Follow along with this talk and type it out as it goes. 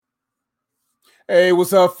Hey,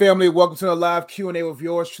 what's up, family? Welcome to the live Q&A with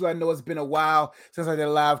yours truly. I know it's been a while since I did a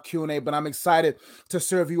live Q&A, but I'm excited to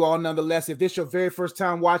serve you all nonetheless. If this is your very first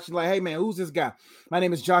time watching, like, hey, man, who's this guy? My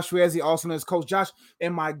name is Josh Rezi, also known as Coach Josh,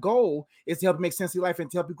 and my goal is to help you make sense of your life and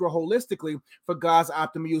to help you grow holistically for God's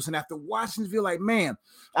optimal use. And after watching this video, like, man,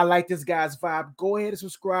 I like this guy's vibe, go ahead and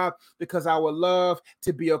subscribe because I would love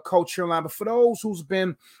to be a coach here online. But for those who's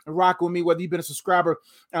been rocking with me, whether you've been a subscriber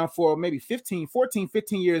for maybe 15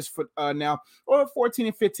 years for now, or 14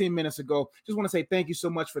 and 15 minutes ago. Just want to say thank you so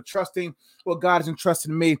much for trusting what God has entrusted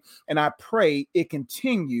in me. And I pray it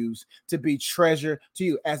continues to be treasure to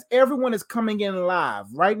you. As everyone is coming in live,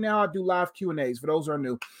 right now I do live Q&As for those who are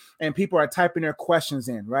new. And people are typing their questions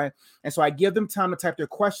in, right? And so I give them time to type their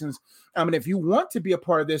questions. And if you want to be a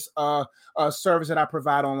part of this service that I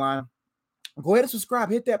provide online, go ahead and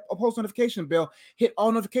subscribe, hit that post notification bell, hit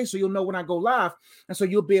all notifications so you'll know when I go live. And so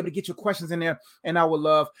you'll be able to get your questions in there, and I would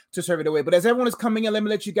love to serve it away. But as everyone is coming in, let me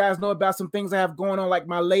let you guys know about some things I have going on, like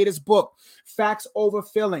my latest book, Facts Over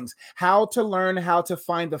Feelings, how to learn how to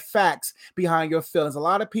find the facts behind your feelings. A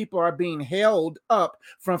lot of people are being held up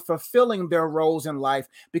from fulfilling their roles in life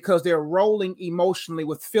because they're rolling emotionally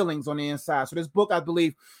with feelings on the inside. So this book, I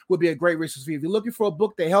believe, would be a great resource for you. If you're looking for a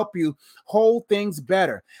book to help you hold things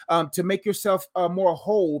better, to make yourself more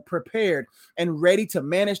whole, prepared, and ready to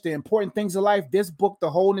manage the important things of life, this book, The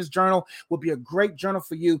Wholeness Journal, will be a great journal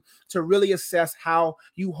for you to really assess how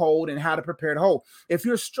you hold and how to prepare to hold. If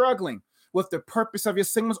you're struggling with the purpose of your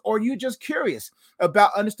singleness, or you're just curious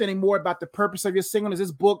about understanding more about the purpose of your singleness, this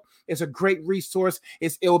book is a great resource.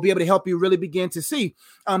 It will be able to help you really begin to see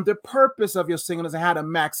the purpose of your singleness and how to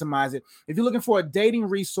maximize it. If you're looking for a dating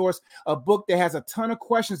resource, a book that has a ton of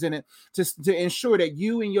questions in it to ensure that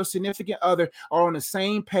you and your significant other are on the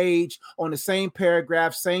same page, on the same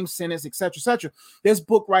paragraph, same sentence, etc., etc., this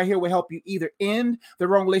book right here will help you either end the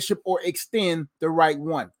wrong relationship or extend the right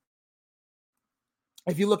one.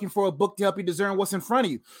 If you're looking for a book to help you discern what's in front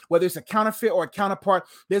of you, whether it's a counterfeit or a counterpart,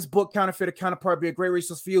 this book, Counterfeit or Counterpart, will be a great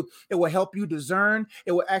resource for you. It will help you discern.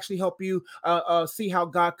 It will actually help you see how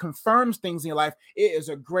God confirms things in your life. It is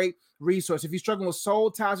a great resource. If you're struggling with soul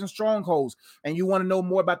ties and strongholds and you want to know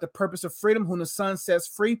more about the purpose of freedom, whom the Son sets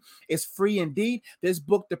free is free indeed, this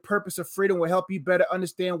book, The Purpose of Freedom, will help you better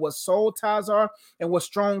understand what soul ties are and what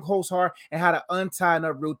strongholds are and how to untie and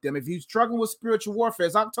uproot them. If you're struggling with spiritual warfare,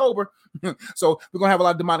 it's October, so we're going to have a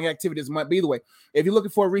lot of demonic activity this month. But either way, if you're looking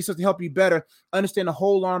for a resource to help you better understand the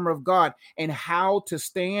whole armor of God and how to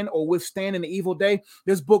stand or withstand in the evil day,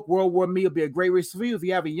 this book, World War Me, will be a great resource for you. If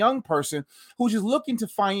you have a young person who's just looking to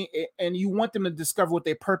find and you want them to discover what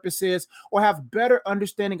their purpose is or have better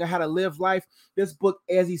understanding of how to live life, this book,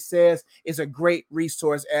 as he says, is a great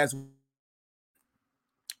resource as well.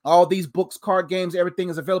 All these books, card games, everything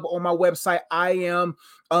is available on my website,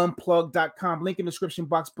 iamunplugged.com. Link in the description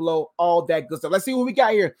box below, all that good stuff. Let's see what we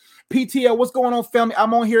got here. PTL, what's going on, family?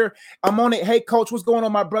 I'm on here. I'm on it. Hey, Coach, what's going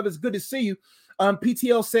on, my brothers? Good to see you.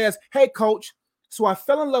 PTL says, hey, Coach, so I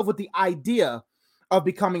fell in love with the idea of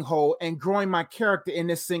becoming whole and growing my character in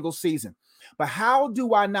this single season. But how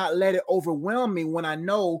do I not let it overwhelm me when I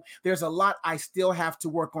know there's a lot I still have to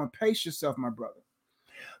work on? Pace yourself, my brother.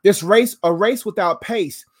 This race, a race without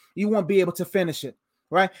pace, you won't be able to finish it,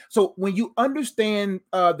 right? So when you understand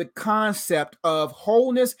the concept of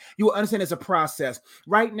wholeness, you will understand it's a process.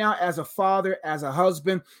 Right now, as a father, as a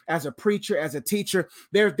husband, as a preacher, as a teacher,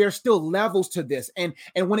 there's still levels to this. And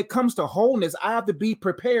when it comes to wholeness, I have to be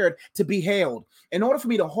prepared to be held. In order for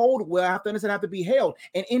me to hold well, I have to understand I have to be held.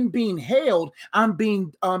 And in being held, I'm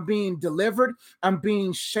being delivered, I'm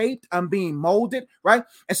being shaped, I'm being molded, right?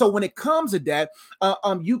 And so when it comes to that,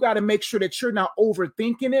 you got to make sure that you're not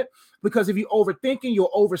overthinking it, because if you overthink it, you'll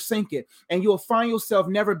oversink it, and you'll find yourself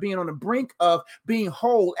never being on the brink of being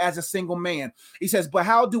whole as a single man. He says, but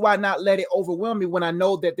how do I not let it overwhelm me when I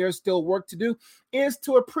know that there's still work to do? Is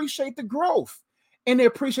to appreciate the growth and to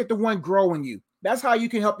appreciate the one growing you. That's how you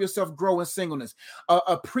can help yourself grow in singleness.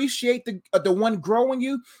 Appreciate the one growing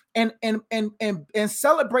you and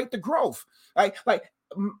celebrate the growth. Like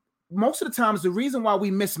most of the times, the reason why we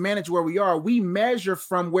mismanage where we are, we measure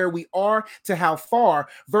from where we are to how far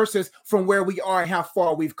versus from where we are and how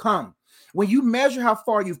far we've come. When you measure how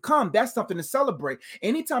far you've come, that's something to celebrate.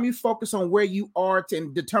 Anytime you focus on where you are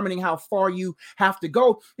and determining how far you have to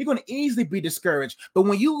go, you're going to easily be discouraged. But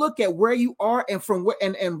when you look at where you are and from where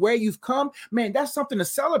and where you've come, man, that's something to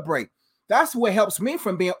celebrate. That's what helps me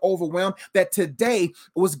from being overwhelmed, that today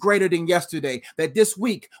was greater than yesterday, that this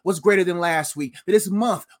week was greater than last week, that this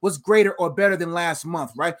month was greater or better than last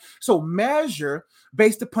month, right? So measure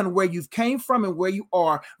based upon where you've came from and where you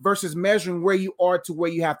are versus measuring where you are to where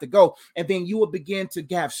you have to go. And then you will begin to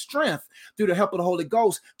have strength through the help of the Holy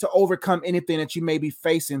Ghost to overcome anything that you may be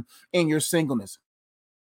facing in your singleness.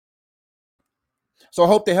 So I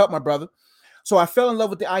hope they help, my brother. So I fell in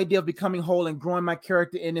love with the idea of becoming whole and growing my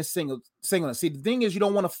character in this singleness. See, the thing is, you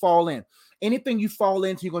don't want to fall in. Anything you fall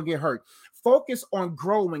into, you're going to get hurt. Focus on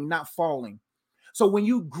growing, not falling. So when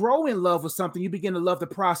you grow in love with something, you begin to love the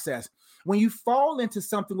process. When you fall into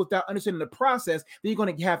something without understanding the process, then you're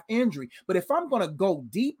going to have injury. But if I'm going to go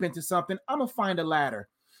deep into something, I'm going to find a ladder.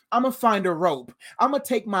 I'm going to find a rope. I'm going to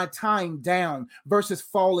take my time down versus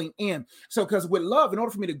falling in. So, because with love, in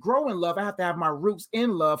order for me to grow in love, I have to have my roots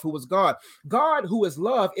in love, who is God. God, who is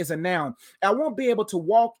love, is a noun. I won't be able to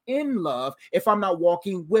walk in love if I'm not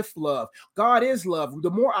walking with love. God is love.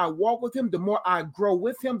 The more I walk with him, the more I grow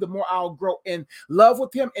with him, the more I'll grow in love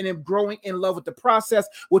with him, and then growing in love with the process,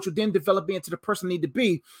 which will then develop me into the person I need to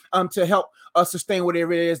be to help sustain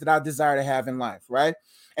whatever it is that I desire to have in life, right?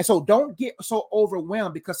 And so don't get so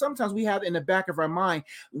overwhelmed, because sometimes we have in the back of our mind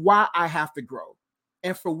why I have to grow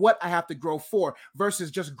and for what I have to grow for versus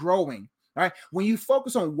just growing. Right? When you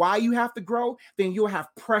focus on why you have to grow, then you'll have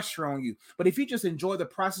pressure on you. But if you just enjoy the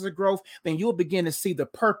process of growth, then you'll begin to see the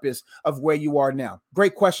purpose of where you are now.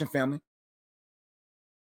 Great question, family.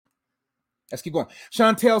 Let's keep going.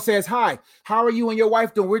 Chantel says, hi, how are you and your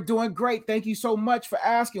wife doing? We're doing great. Thank you so much for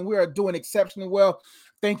asking. We are doing exceptionally well.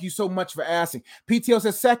 Thank you so much for asking. PTO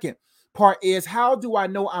says, second part is, how do I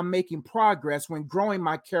know I'm making progress when growing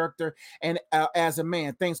my character and as a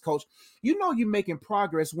man? Thanks, coach. You know you're making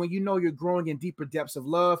progress when you know you're growing in deeper depths of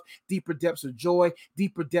love, deeper depths of joy,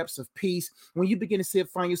 deeper depths of peace. When you begin to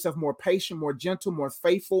find yourself more patient, more gentle, more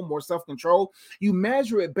faithful, more self-control, you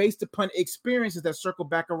measure it based upon experiences that circle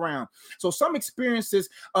back around. So some experiences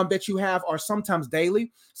that you have are sometimes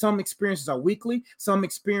daily, some experiences are weekly, some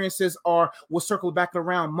experiences will circle back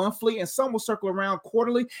around monthly, and some will circle around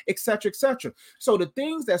quarterly, etc., etc. So the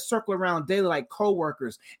things that circle around daily, like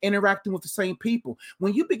coworkers, interacting with the same people,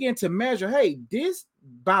 when you begin to measure, hey, this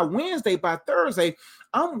by Wednesday, by Thursday,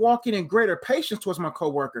 I'm walking in greater patience towards my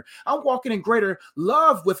coworker. I'm walking in greater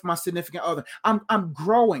love with my significant other. I'm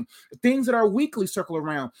growing. Things that are weekly circle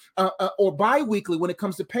around, or bi-weekly when it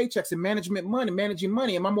comes to paychecks and managing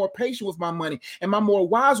money. Am I more patient with my money? Am I more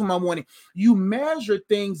wise with my money? You measure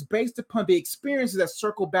things based upon the experiences that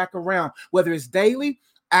circle back around, whether it's daily,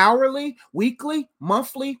 hourly, weekly,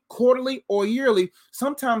 monthly, quarterly, or yearly.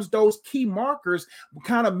 Sometimes those key markers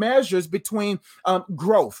kind of measures between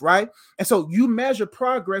growth, right? And so you measure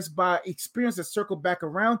progress by experience that circle back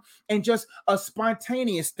around, and just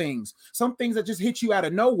spontaneous things. Some things that just hit you out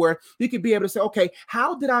of nowhere. You could be able to say, okay,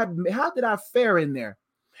 how did I fare in there?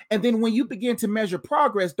 And then when you begin to measure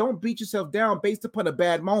progress, don't beat yourself down based upon a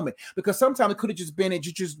bad moment, because sometimes it could have just been that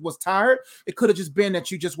you just was tired. It could have just been that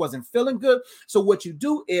you just wasn't feeling good. So what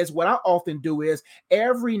I often do is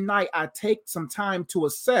every night I take some time to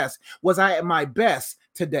assess, was I at my best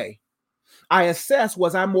today? I assess,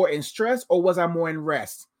 was I more in stress or was I more in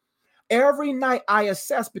rest? Every night I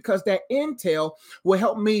assess, because that intel will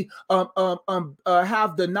help me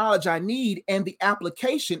have the knowledge I need and the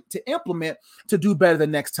application to implement to do better the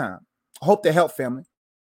next time. I hope that helped, family.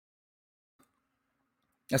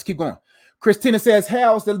 Let's keep going. Christina says,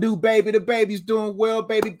 how's the new baby? The baby's doing well.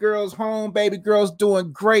 Baby girl's home. Baby girl's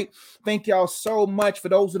doing great. Thank y'all so much. For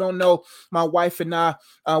those who don't know, my wife and I,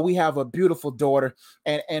 we have a beautiful daughter,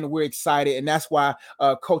 and we're excited. And that's why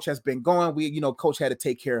Coach has been going. Coach had to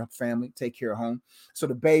take care of family, take care of home. So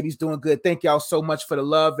the baby's doing good. Thank y'all so much for the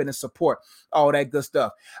love and the support. All that good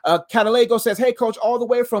stuff. Catalego says, hey, Coach, all the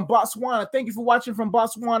way from Botswana. Thank you for watching from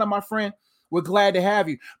Botswana, my friend. We're glad to have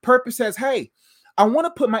you. Purpose says, hey, I want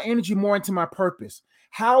to put my energy more into my purpose.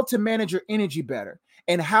 How to manage your energy better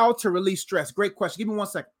and how to release stress. Great question. Give me 1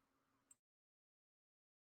 second.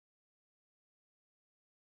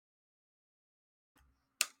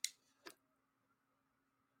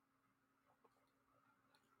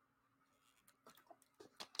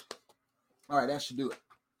 All right, that should do it.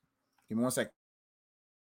 Give me 1 second.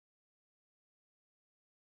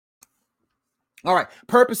 All right.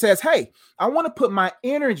 Purpose says, hey, I want to put my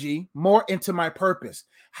energy more into my purpose.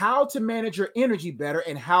 How to manage your energy better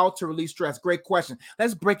and how to release stress. Great question.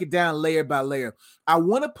 Let's break it down layer by layer. I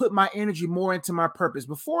want to put my energy more into my purpose.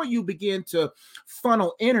 Before you begin to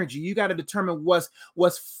funnel energy, you got to determine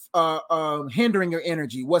what's hindering your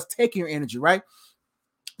energy, what's taking your energy, right?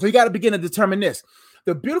 So you got to begin to determine this.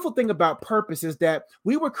 The beautiful thing about purpose is that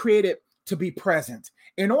we were created to be present.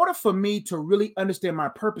 In order for me to really understand my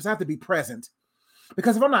purpose, I have to be present.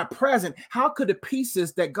 Because if I'm not present, how could the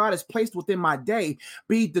pieces that God has placed within my day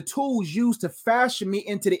be the tools used to fashion me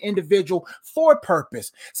into the individual for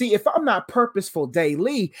purpose? See, if I'm not purposeful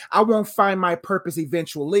daily, I won't find my purpose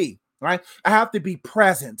eventually. Right? I have to be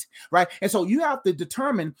present, right? And so you have to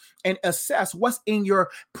determine and assess what's in your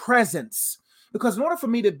presence. Because in order for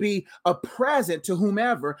me to be a present to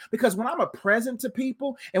whomever, because when I'm a present to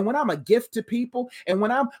people and when I'm a gift to people and when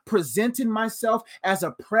I'm presenting myself as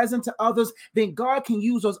a present to others, then God can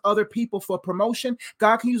use those other people for promotion.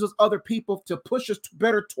 God can use those other people to push us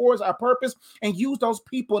better towards our purpose and use those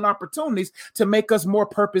people and opportunities to make us more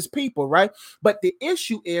purpose people, right? But the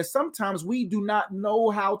issue is sometimes we do not know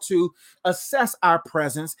how to assess our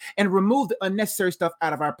presence and remove the unnecessary stuff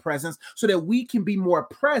out of our presence so that we can be more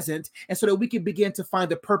present and so that we can begin to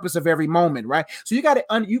find the purpose of every moment, right? So you got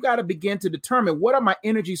to begin to determine what are my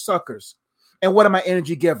energy suckers and what are my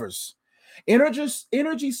energy givers.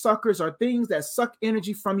 Energy suckers are things that suck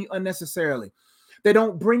energy from you unnecessarily. They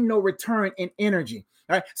don't bring no return in energy.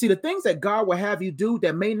 Right? See, the things that God will have you do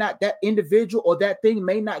that individual or that thing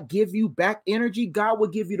may not give you back energy, God will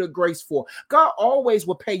give you the grace for. God always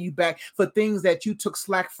will pay you back for things that you took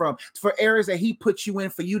slack from, for areas that he put you in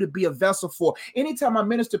for you to be a vessel for. Anytime I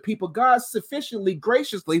minister to people, God sufficiently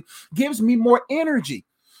graciously gives me more energy,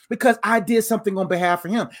 because I did something on behalf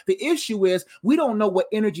of him. The issue is we don't know what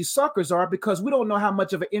energy suckers are because we don't know how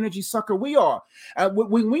much of an energy sucker we are.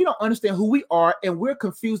 When we don't understand who we are and we're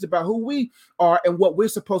confused about who we are and what we're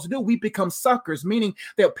supposed to do, we become suckers, meaning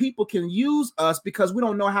that people can use us because we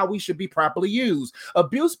don't know how we should be properly used.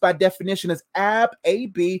 Abuse by definition is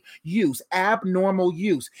use, abnormal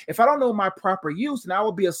use. If I don't know my proper use, then I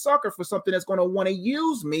will be a sucker for something that's going to want to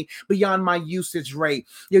use me beyond my usage rate.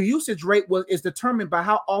 Your usage rate is determined by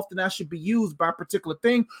how often I should be used by a particular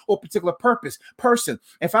thing or particular person.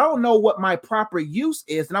 If I don't know what my proper use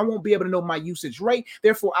is, then I won't be able to know my usage rate.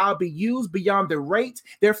 Therefore, I'll be used beyond the rate.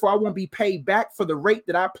 Therefore, I won't be paid back for the rate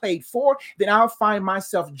that I paid for. Then I'll find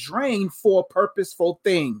myself drained for purposeful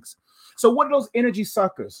things. So what are those energy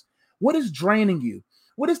suckers? What is draining you?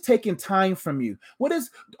 What is taking time from you? What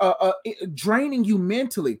is draining you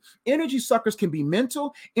mentally? Energy suckers can be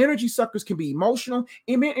mental. Energy suckers can be emotional.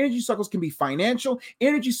 Energy suckers can be financial.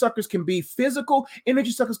 Energy suckers can be physical.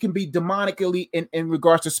 Energy suckers can be demonically in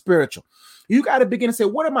regards to spiritual. You got to begin to say,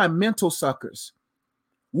 what are my mental suckers?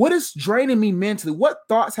 What is draining me mentally? What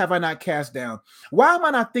thoughts have I not cast down? Why am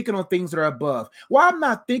I not thinking on things that are above? Why am I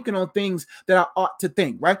not thinking on things that I ought to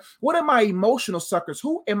think, right? What are my emotional suckers?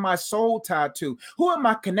 Who am my soul tied to? Who am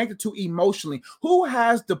I connected to emotionally? Who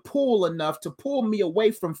has the pull enough to pull me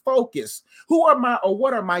away from focus?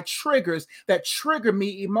 What are my triggers that trigger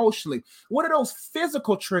me emotionally? What are those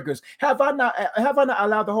physical triggers? Have I not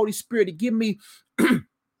allowed the Holy Spirit to give me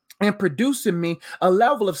and producing me a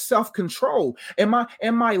level of self-control? Am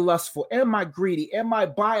I lustful? Am I greedy? Am I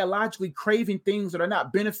biologically craving things that are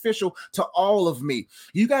not beneficial to all of me?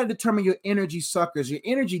 You got to determine your energy suckers. Your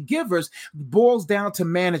energy givers boils down to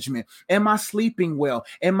management. Am I sleeping well?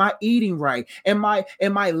 Am I eating right? Am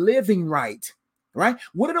I living right? Right?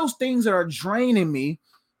 What are those things that are draining me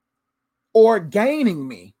or gaining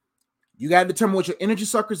me? You got to determine what your energy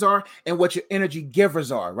suckers are and what your energy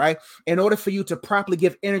givers are, right? In order for you to properly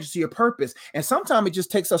give energy to your purpose. And sometimes it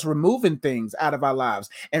just takes us removing things out of our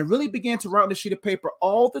lives and really begin to write on a sheet of paper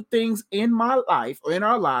all the things in my life or in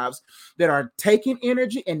our lives that are taking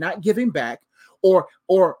energy and not giving back, or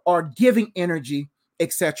are giving energy,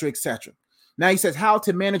 etc., etc. Now he says how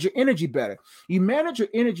to manage your energy better. You manage your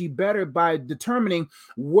energy better by determining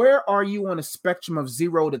where are you on a spectrum of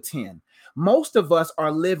 0 to 10. Most of us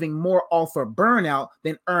are living more off of burnout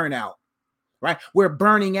than earn out, right? We're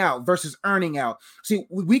burning out versus earning out. See,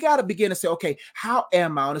 we got to begin to say, okay, how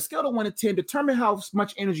am I on a scale of 1 to 10? Determine how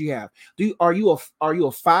much energy you have. Are you a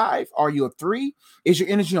 5? Are you a 3? Is your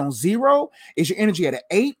energy on 0? Is your energy at an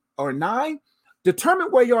 8 or 9? Determine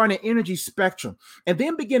where you are on the energy spectrum and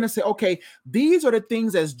then begin to say, okay, these are the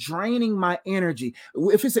things that's draining my energy.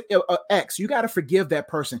 If it's a X, you got to forgive that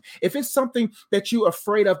person. If it's something that you're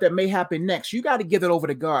afraid of that may happen next, you got to give it over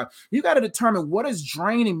to God. You got to determine what is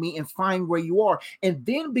draining me and find where you are, and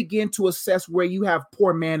then begin to assess where you have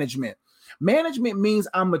poor management. Management means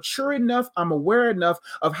I'm mature enough, I'm aware enough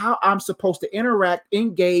of how I'm supposed to interact,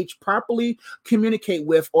 engage, properly communicate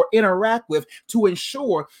with, or interact with to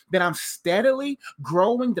ensure that I'm steadily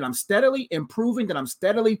growing, that I'm steadily improving, that I'm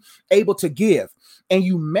steadily able to give. And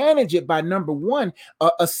you manage it by number one,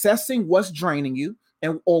 assessing what's draining you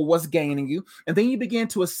or what's gaining you. And then you begin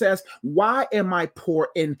to assess, why am I poor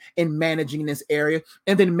in managing this area,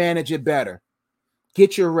 and then manage it better.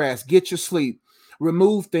 Get your rest, get your sleep,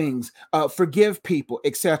 remove things, forgive people,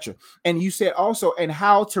 etc. And you said also, and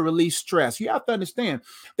how to release stress. You have to understand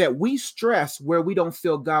that we stress where we don't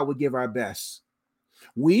feel God would give our best.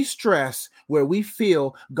 We stress where we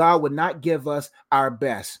feel God would not give us our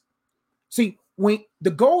best. See, when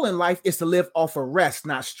the goal in life is to live off of rest,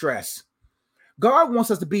 not stress. God wants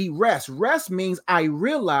us to be rest. Rest means I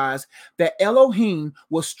realize that Elohim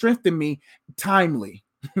will strengthen me timely.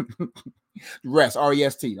 Rest,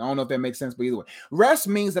 R-E-S-T. I don't know if that makes sense, but either way. Rest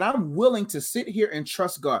means that I'm willing to sit here and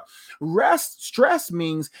trust God. Stress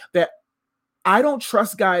means that I don't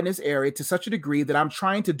trust God in this area to such a degree that I'm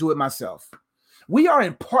trying to do it myself. We are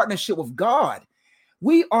in partnership with God.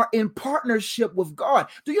 We are in partnership with God.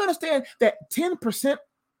 Do you understand that 10%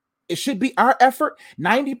 it should be our effort,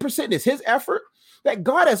 90% is his effort? That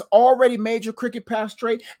God has already made your cricket path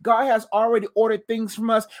straight. God has already ordered things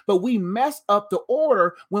from us, but we mess up the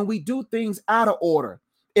order when we do things out of order.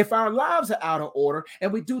 If our lives are out of order and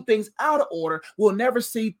we do things out of order, we'll never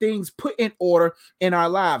see things put in order in our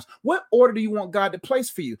lives. What order do you want God to place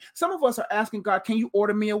for you? Some of us are asking God, can you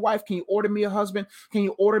order me a wife? Can you order me a husband? Can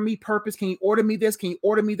you order me purpose? Can you order me this? Can you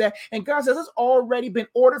order me that? And God says, it's already been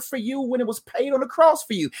ordered for you when it was paid on the cross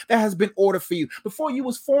for you. That has been ordered for you. Before you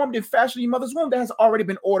was formed and fashioned in your mother's womb, that has already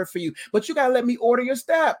been ordered for you. But you got to let me order your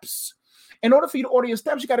steps. In order for you to order your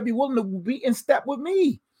steps, you got to be willing to be in step with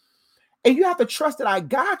me. And you have to trust that I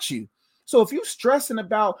got you. So if you're stressing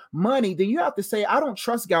about money, then you have to say, I don't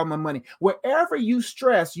trust God with my money. Wherever you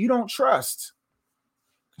stress, you don't trust.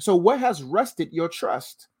 So what has rusted your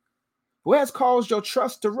trust? What has caused your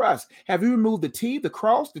trust to rust? Have you removed the T, the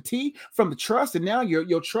cross, the T from the trust, and now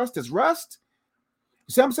your trust is rust?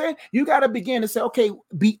 You see what I'm saying? You got to begin to say, okay,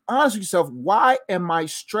 be honest with yourself. Why am I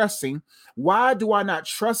stressing? Why do I not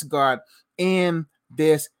trust God in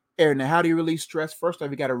this area? Now, how do you release stress? First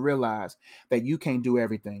off, you got to realize that you can't do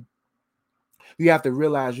everything. You have to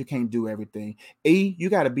realize you can't do everything. You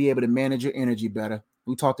got to be able to manage your energy better.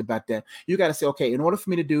 We talked about that. You got to say, okay, in order for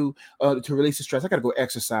me to to release the stress, I got to go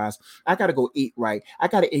exercise. I got to go eat right. I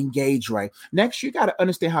got to engage right. Next, you got to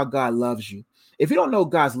understand how God loves you. If you don't know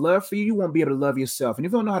God's love for you, you won't be able to love yourself. And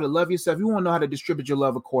if you don't know how to love yourself, you won't know how to distribute your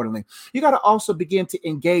love accordingly. You got to also begin to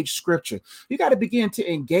engage scripture. You got to begin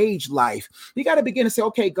to engage life. You got to begin to say,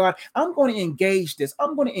 okay, God, I'm going to engage this.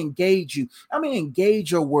 I'm going to engage you. I'm going to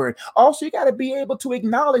engage your word. Also, you got to be able to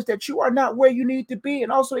acknowledge that you are not where you need to be,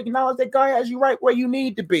 and also acknowledge that God has you right where you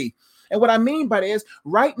need to be. And what I mean by that is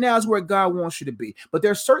right now is where God wants you to be. But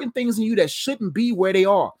there are certain things in you that shouldn't be where they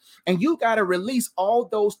are. And you got to release all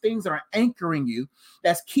those things that are anchoring you,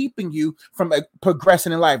 that's keeping you from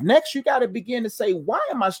progressing in life. Next, you got to begin to say, why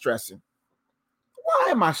am I stressing?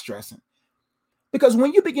 Why am I stressing? Because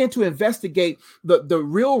when you begin to investigate the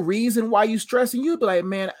real reason why you're stressing, you'll be like,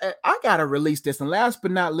 man, I got to release this. And last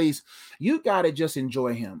but not least, you got to just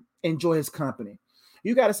enjoy him, enjoy his company.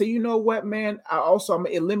 You got to say, you know what, man, I'm going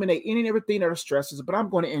to eliminate any and everything that are stresses, but I'm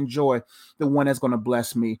going to enjoy the one that's going to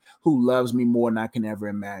bless me, who loves me more than I can ever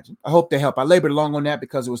imagine. I hope they help. I labored long on that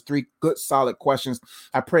because it was 3 good, solid questions.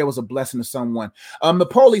 I pray it was a blessing to someone.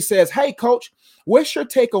 Napoli says, hey, coach, what's your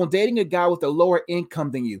take on dating a guy with a lower income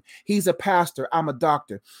than you? He's a pastor. I'm a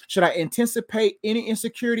doctor. Should I anticipate any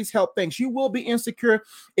insecurities? Help, thanks. You will be insecure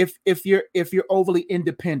if you're overly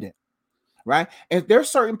independent. Right. And there's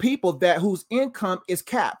certain people whose income is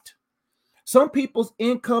capped. Some people's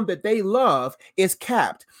income that they love is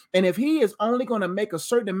capped. And if he is only going to make a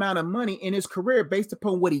certain amount of money in his career based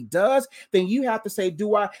upon what he does, then you have to say,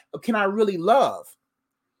 can I really love?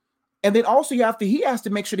 And then also he has to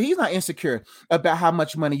make sure that he's not insecure about how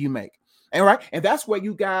much money you make. And right. And that's where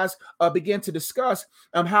you guys begin to discuss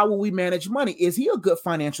how will we manage money? Is he a good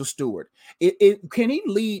financial steward? Can he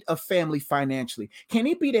lead a family financially? Can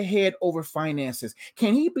he be the head over finances?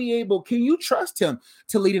 Can you trust him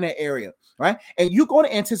to lead in that area? Right. And you're going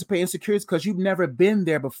to anticipate insecurities because you've never been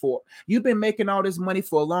there before. You've been making all this money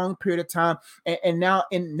for a long period of time. And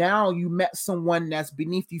now you met someone that's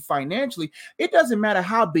beneath you financially. It doesn't matter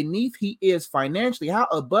how beneath he is financially, how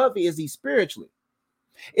above is he spiritually.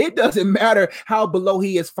 It doesn't matter how below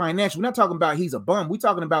he is financially. We're not talking about he's a bum. We're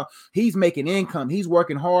talking about he's making income. He's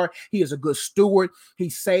working hard. He is a good steward. He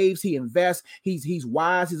saves. He invests. He's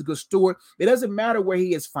wise. He's a good steward. It doesn't matter where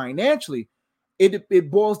he is financially.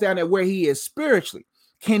 It boils down to where he is spiritually.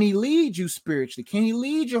 Can he lead you spiritually? Can he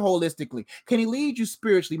lead you holistically? Can he lead you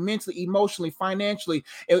spiritually, mentally, emotionally, financially,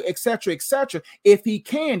 etc., etc.? If he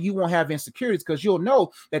can, you won't have insecurities because you'll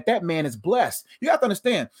know that man is blessed. You have to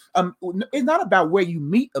understand, it's not about where you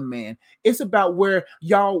meet a man. It's about where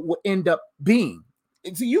y'all will end up being.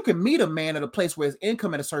 See, you can meet a man at a place where his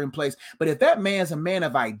income at a certain place, but if that man's a man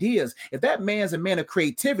of ideas, if that man's a man of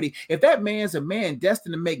creativity, if that man's a man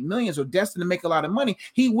destined to make millions or destined to make a lot of money,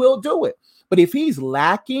 he will do it. But if he's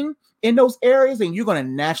lacking in those areas, then you're going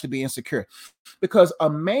to naturally be insecure, because a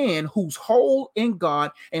man who's whole in God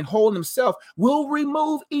and whole in himself will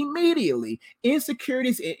remove immediately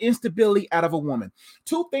insecurities and instability out of a woman.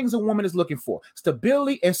 Two things a woman is looking for: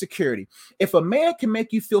 stability and security. If a man can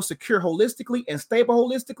make you feel secure holistically and stable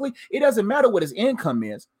holistically, it doesn't matter what his income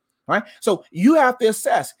is. Right? So you have to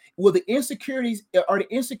assess, will the insecurities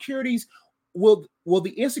will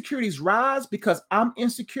the insecurities rise because I'm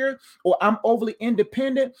insecure or I'm overly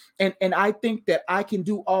independent and I think that I can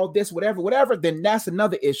do all this, whatever, then that's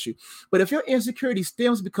another issue. But if your insecurity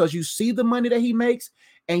stems because you see the money that he makes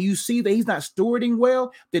and you see that he's not stewarding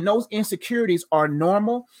well, then those insecurities are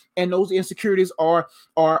normal and those insecurities are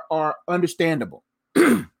understandable.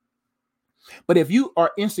 But if you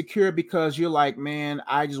are insecure because you're like, man,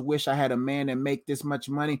 I just wish I had a man that make this much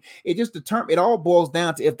money, it all boils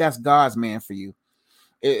down to if that's God's man for you.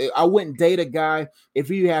 I wouldn't date a guy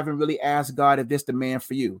if you haven't really asked God if this the man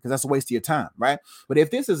for you, because that's a waste of your time, right? But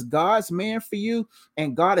if this is God's man for you,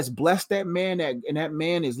 and God has blessed that man, and that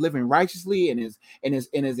man is living righteously and is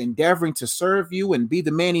endeavoring to serve you and be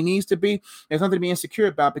the man he needs to be, there's nothing to be insecure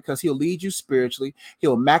about, because he'll lead you spiritually,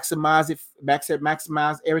 he'll maximize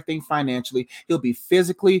everything financially, he'll be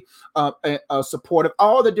physically supportive,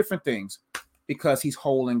 all the different things, because he's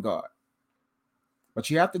whole in God.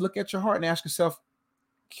 But you have to look at your heart and ask yourself,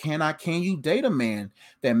 can you date a man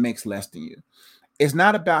that makes less than you? It's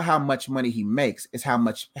not about how much money he makes, it's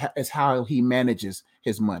how he manages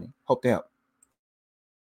his money. Hope to help.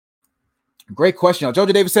 Great question.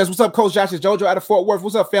 Jojo Davis says, what's up, Coach Josh? It's Jojo out of Fort Worth.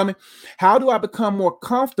 What's up, family? How do I become more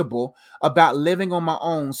comfortable about living on my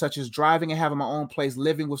own, such as driving and having my own place,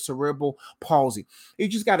 living with cerebral palsy? You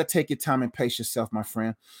just got to take your time and pace yourself, my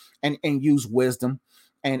friend, and use wisdom.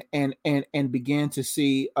 And begin to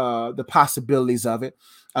see the possibilities of it,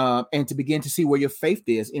 and to begin to see where your faith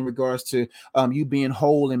is in regards to you being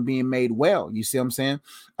whole and being made well. You see what I'm saying?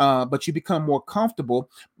 But you become more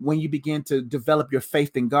comfortable when you begin to develop your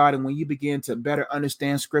faith in God, and when you begin to better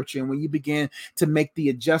understand Scripture, and when you begin to make the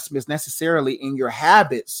adjustments necessarily in your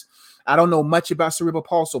habits. I don't know much about cerebral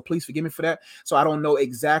palsy, so please forgive me for that. So I don't know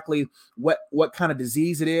exactly what kind of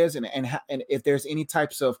disease it is, and if there's any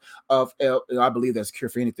types of I believe there's a cure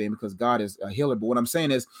for anything, because God is a healer. But what I'm saying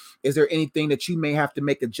is there anything that you may have to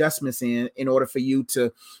make adjustments in order for you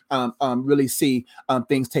to really see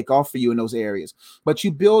things take off for you in those areas? But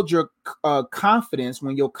you build your confidence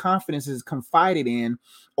when your confidence is confided in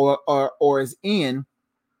or is in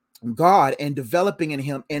God, and developing in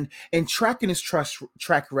him, and tracking his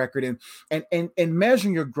track record, and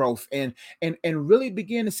measuring your growth, and really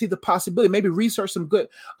begin to see the possibility. Maybe research some good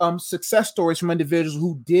success stories from individuals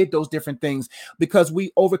who did those different things, because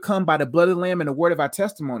we overcome by the blood of the Lamb and the word of our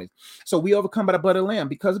testimonies. So we overcome by the blood of the Lamb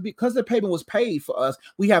because the payment was paid for us.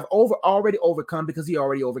 We have already overcome because he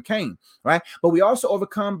already overcame, right? But we also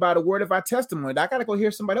overcome by the word of our testimony. I got to go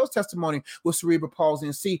hear somebody else's testimony with cerebral palsy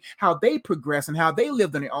and see how they progress and how they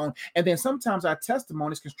lived on their own. And then sometimes our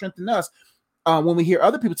testimonies can strengthen us when we hear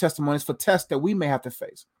other people's testimonies for tests that we may have to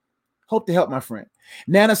face. Hope to help, my friend.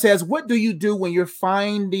 Nana says, what do you do when you're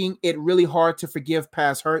finding it really hard to forgive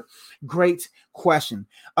past hurt? Great question.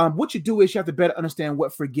 What you do is you have to better understand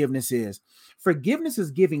what forgiveness is. Forgiveness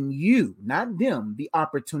is giving you, not them, the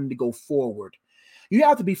opportunity to go forward. You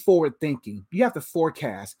have to be forward thinking. You have to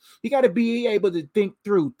forecast. You got to be able to think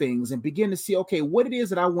through things and begin to see, okay, what it is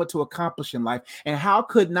that I want to accomplish in life, and how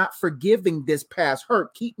could not forgiving this past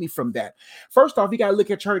hurt keep me from that? First off, you got to look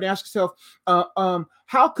at your hurt and ask yourself,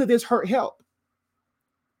 how could this hurt help?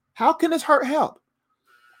 How can this hurt help?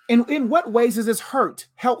 And in what ways is this hurt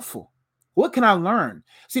helpful? What can I learn?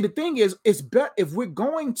 See, the thing is, it's better if we're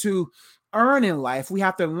going to earn in life, we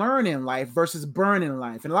have to learn in life versus burn in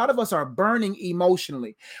life. And a lot of us are burning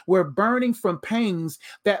emotionally. We're burning from pains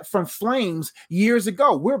from flames years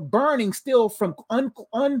ago. We're burning still from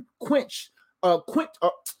unquenched.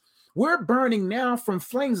 We're burning now from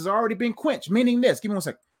flames that's already been quenched. Meaning this, give me one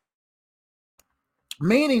second.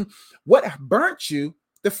 Meaning what burnt you,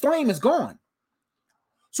 the flame is gone.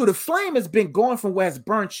 So the flame has been going from where it's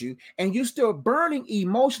burnt you, and you're still burning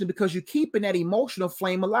emotionally because you're keeping that emotional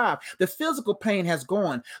flame alive. The physical pain has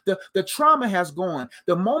gone. The trauma has gone.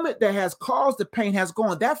 The moment that has caused the pain has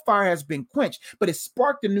gone. That fire has been quenched, but it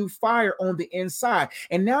sparked a new fire on the inside.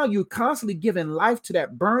 And now you're constantly giving life to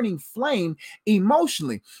that burning flame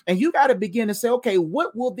emotionally. And you got to begin to say, okay,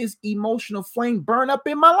 what will this emotional flame burn up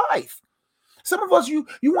in my life? Some of us, you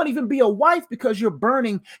won't even be a wife because you're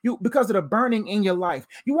burning, because of the burning in your life.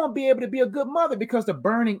 You won't be able to be a good mother because the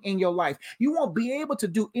burning in your life. You won't be able to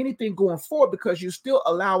do anything going forward because you're still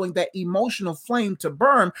allowing that emotional flame to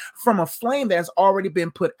burn from a flame that's already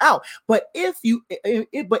been put out. But if you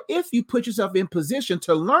put yourself in position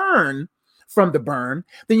to learn from the burn,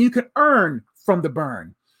 then you can earn from the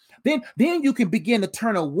burn. Then you can begin to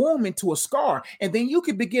turn a womb into a scar, and then you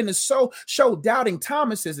can begin to show doubting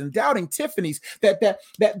Thomases and doubting Tiffany's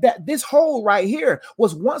that this hole right here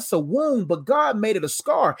was once a womb, but God made it a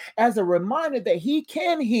scar as a reminder that He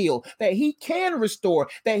can heal, that He can restore,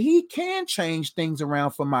 that He can change things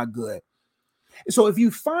around for my good. So if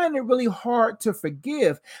you find it really hard to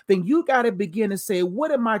forgive, then you got to begin to say,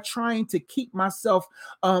 what am I trying to keep myself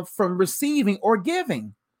from receiving or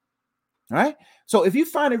giving? Right? So if you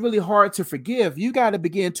find it really hard to forgive, you got to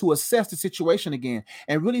begin to assess the situation again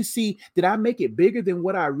and really see, did I make it bigger than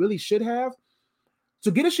what I really should have? So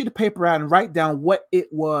get a sheet of paper out and write down what it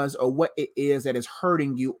was or what it is that is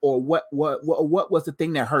hurting you, or what was the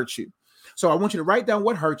thing that hurt you. So I want you to write down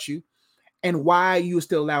what hurt you and why you are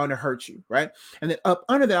still allowing it to hurt you, right? And then up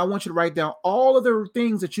under that, I want you to write down all of the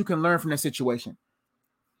things that you can learn from that situation.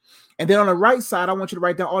 And then on the right side, I want you to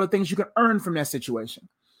write down all the things you can earn from that situation.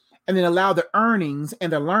 And then allow the earnings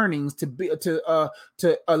and the learnings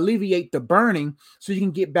to alleviate the burning so you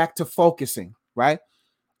can get back to focusing, right?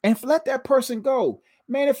 And let that person go.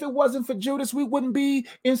 Man, if it wasn't for Judas, we wouldn't be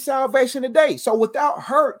in salvation today. So without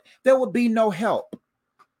hurt, there would be no help.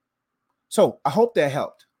 So I hope that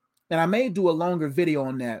helped. And I may do a longer video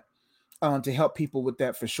on that to help people with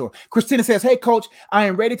that for sure. Christina says, hey, coach, I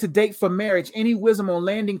am ready to date for marriage. Any wisdom on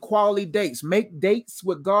landing quality dates? Make dates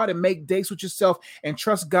with God and make dates with yourself, and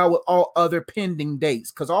trust God with all other pending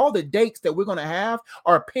dates. Because all the dates that we're going to have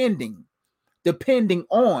are pending, depending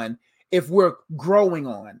on if we're growing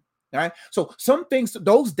on. All right. So some things,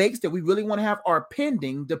 those dates that we really want to have are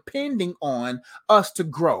pending, depending on us to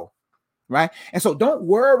grow. Right. And so don't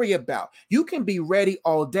worry about, you can be ready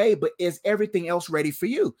all day, but is everything else ready for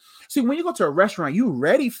you? See, when you go to a restaurant, you're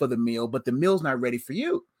ready for the meal, but the meal's not ready for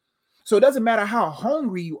you. So it doesn't matter how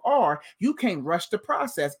hungry you are, you can't rush the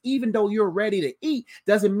process. Even though you're ready to eat,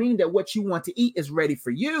 doesn't mean that what you want to eat is ready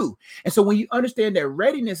for you. And so when you understand that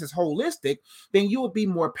readiness is holistic, then you will be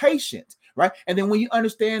more patient, right? And then when you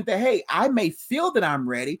understand that, hey, I may feel that I'm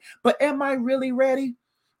ready, but am I really ready?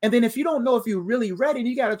 And then if you don't know if you're really ready,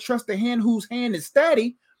 you got to trust the hand whose hand is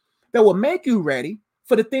steady that will make you ready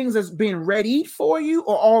for the things that's being ready for you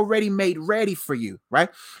or already made ready for you, right?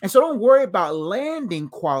 And so don't worry about landing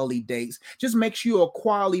quality dates. Just make sure you're a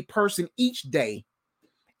quality person each day.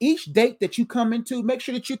 Each date that you come into, make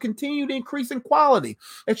sure that you continue to increase in quality,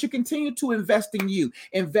 that you continue to invest in you,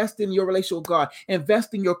 invest in your relationship with God,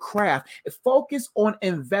 invest in your craft. Focus on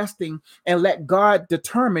investing and let God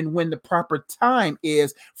determine when the proper time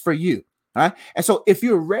is for you. All right. And so if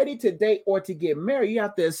you're ready to date or to get married, you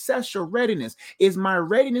have to assess your readiness. Is my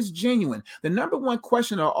readiness genuine? The number one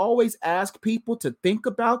question I always ask people to think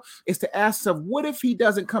about is to ask them, what if he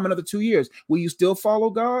doesn't come another 2 years? Will you still follow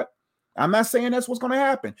God? I'm not saying that's what's going to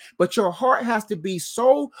happen, but your heart has to be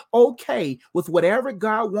so okay with whatever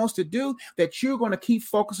God wants to do that you're going to keep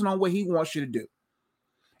focusing on what He wants you to do.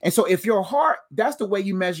 And so if your heart, that's the way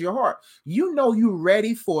you measure your heart. You know you're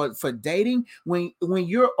ready for dating when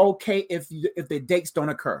you're okay if the dates don't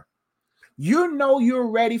occur. You know you're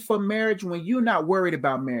ready for marriage when you're not worried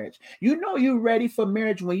about marriage. You know you're ready for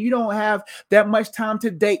marriage when you don't have that much time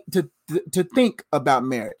to date to think about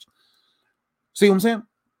marriage. See what I'm saying?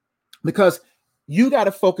 Because you got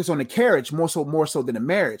to focus on the carriage more so than the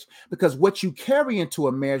marriage, because what you carry into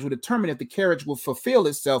a marriage will determine if the carriage will fulfill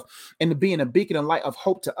itself and to being a beacon of light of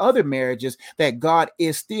hope to other marriages, that God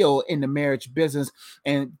is still in the marriage business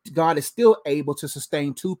and God is still able to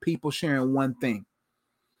sustain two people sharing one thing.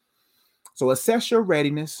 So assess your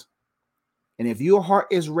readiness. And if your heart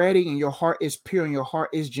is ready and your heart is pure and your heart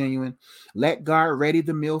is genuine, let God ready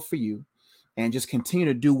the meal for you and just continue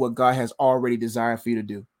to do what God has already desired for you to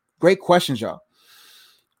do. Great questions, y'all.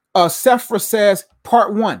 Sephra says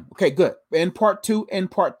part 1. Okay, good. And part 2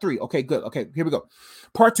 and part 3. Okay, good. Okay, here we go.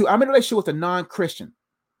 Part 2. I'm in a relationship with a non-Christian.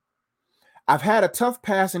 I've had a tough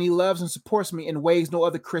past and he loves and supports me in ways no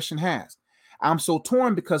other Christian has. I'm so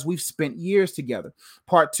torn because we've spent years together.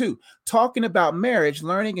 Part 2, talking about marriage,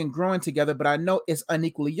 learning and growing together, but I know it's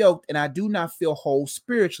unequally yoked and I do not feel whole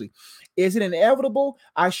spiritually. Is it inevitable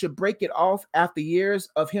I should break it off after years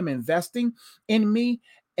of him investing in me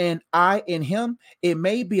and I in him? It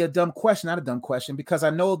may be a dumb question, not a dumb question, because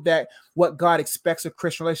I know that what God expects of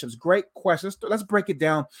Christian relationships. Great question. Let's break it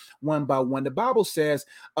down one by one. The Bible says,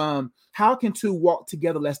 how can two walk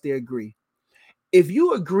together lest they agree? If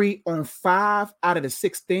you agree on 5 out of the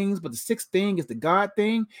 6 things, but the 6th thing is the God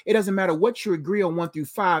thing, it doesn't matter what you agree on 1 through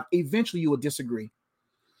 5, eventually you will disagree.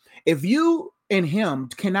 If you and him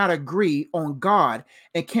cannot agree on God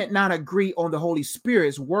and cannot agree on the Holy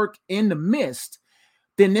Spirit's work in the midst,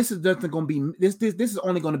 then this is nothing going to be this is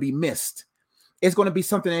only going to be missed. It's going to be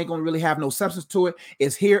something that ain't going to really have no substance to it.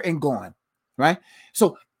 It's here and gone, right?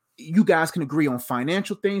 So you guys can agree on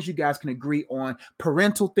financial things. You guys can agree on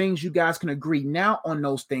parental things. You guys can agree now on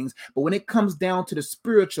those things. But when it comes down to the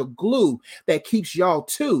spiritual glue that keeps y'all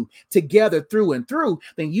two together through and through,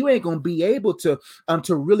 then you ain't going to be able to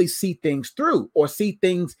really see things through or see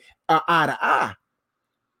things eye to eye.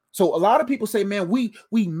 So a lot of people say, man, we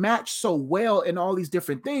match so well in all these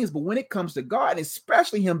different things. But when it comes to God,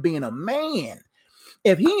 especially him being a man,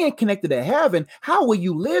 if he ain't connected to heaven, how will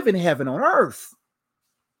you live in heaven on earth?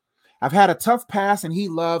 I've had a tough past, and he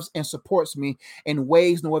loves and supports me in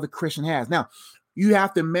ways no other Christian has. Now, you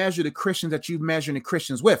have to measure the Christians that you measure the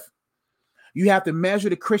Christians with. You have to measure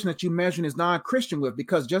the Christian that you measure as non-Christian with,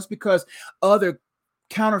 because just because other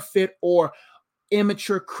counterfeit or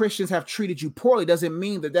immature Christians have treated you poorly doesn't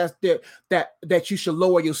mean that you should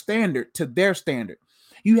lower your standard to their standard.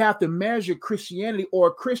 You have to measure Christianity or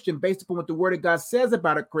a Christian based upon what the word of God says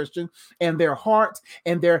about a Christian and their heart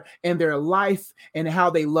and their life and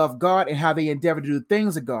how they love God and how they endeavor to do the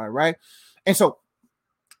things of God, right? And so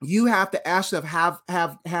you have to ask yourself,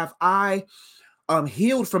 have I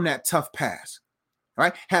healed from that tough past?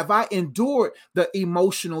 Right? Have I endured the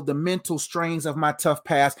emotional, the mental strains of my tough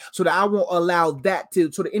past so that I won't allow that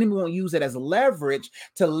so the enemy won't use it as leverage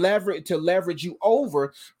to leverage you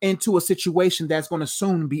over into a situation that's going to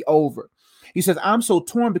soon be over. He says, I'm so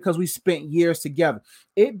torn because we spent years together.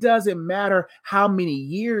 It doesn't matter how many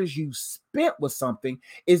years you spent with something.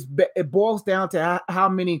 It boils down to how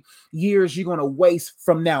many years you're going to waste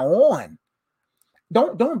from now on.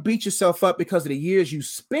 Don't beat yourself up because of the years you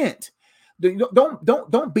spent.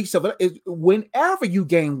 Don't beat yourself up. Whenever you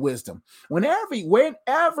gain wisdom,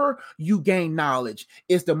 whenever you gain knowledge,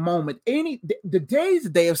 is the moment. The day is the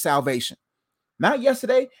day of salvation. Not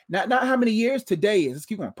yesterday, not how many years. Today is. Let's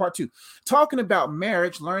keep going. Part 2, talking about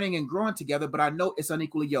marriage, learning and growing together, but I know it's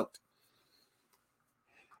unequally yoked.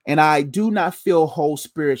 And I do not feel whole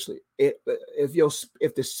spiritually. If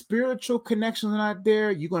the spiritual connections are not there,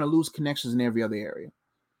 you're going to lose connections in every other area.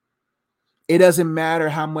 It doesn't matter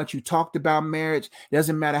how much you talked about marriage. It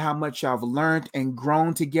doesn't matter how much y'all have learned and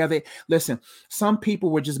grown together. Listen, some people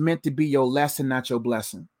were just meant to be your lesson, not your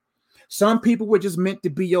blessing. Some people were just meant to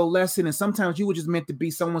be your lesson, and sometimes you were just meant to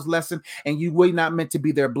be someone's lesson, and you were not meant to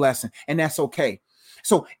be their blessing, and that's okay.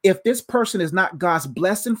 So if this person is not God's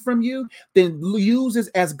blessing from you, then use this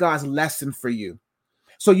as God's lesson for you.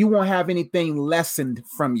 So you won't have anything lessened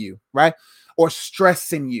from you, right? Or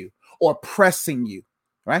stressing you or pressing you.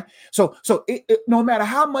 Right. So no matter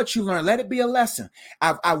how much you learn, let it be a lesson.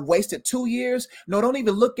 I wasted 2 years. No, don't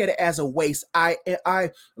even look at it as a waste. I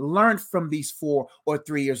learned from these 4 or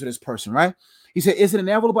 3 years of this person. Right. He said, is it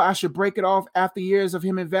inevitable I should break it off after years of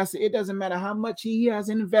him investing? It doesn't matter how much he has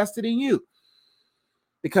invested in you,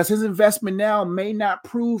 because his investment now may not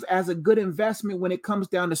prove as a good investment when it comes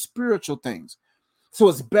down to spiritual things. So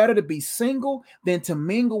it's better to be single than to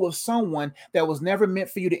mingle with someone that was never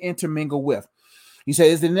meant for you to intermingle with. You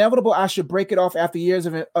say, is it inevitable I should break it off after years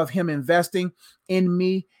of him investing in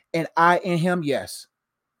me and I in him? Yes.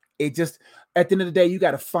 It just, at the end of the day, you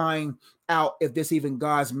got to find out if this even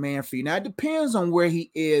God's man for you. Now, it depends on where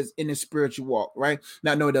he is in his spiritual walk, right?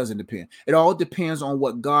 Now, no, it doesn't depend. It all depends on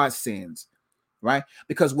what God sends, right?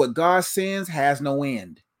 Because what God sends has no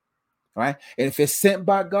end, right? And if it's sent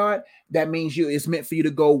by God, that means it's meant for you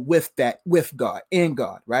to go with God, in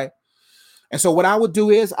God, right? And so what I would do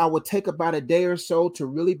is I would take about a day or so to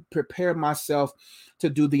really prepare myself to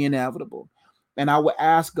do the inevitable. And I would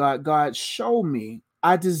ask God, show me.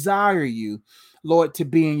 I desire you, Lord, to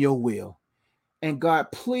be in your will. And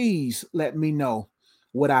God, please let me know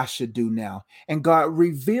what I should do now. And God,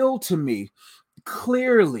 reveal to me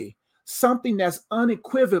clearly something that's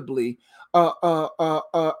unequivocally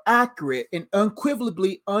accurate and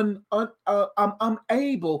unequivocally I'm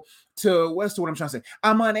able to, what's the word I'm trying to say?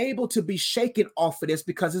 I'm unable to be shaken off of this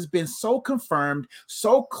because it's been so confirmed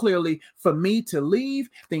so clearly for me to leave.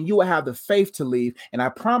 Then you will have the faith to leave. And I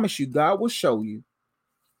promise you, God will show you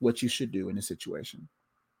what you should do in this situation.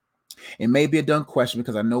 It may be a dumb question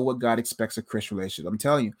because I know what God expects of Christian relationships. I'm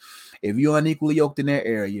telling you, if you're unequally yoked in that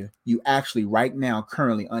area, you actually right now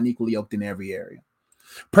currently unequally yoked in every area.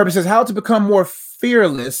 Purpose says how to become more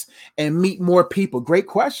fearless and meet more people. Great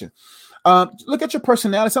question. Look at your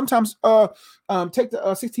personality. Sometimes take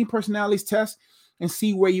the 16 personalities test. and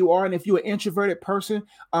see where you are. And if you're an introverted person,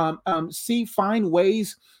 find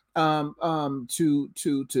ways to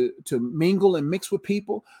mingle and mix with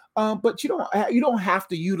people. But you don't have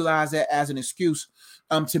to utilize that as an excuse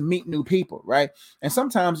to meet new people, right? And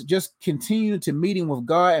sometimes just continue to meeting with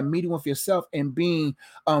God and meeting with yourself and being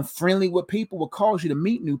friendly with people will cause you to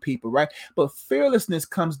meet new people, right? But fearlessness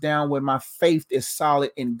comes down when my faith is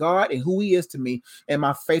solid in God and who He is to me, and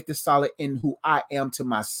my faith is solid in who I am to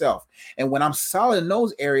myself. And when I'm solid in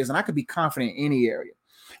those areas, and I could be confident in any area.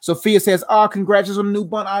 Sophia says, congratulations on the new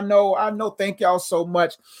bun. I know. Thank y'all so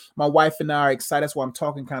much. My wife and I are excited. That's why I'm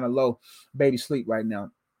talking kind of low. Baby sleep right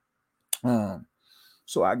now.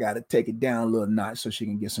 So I got to take it down a little notch so she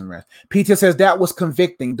can get some rest. Peter says that was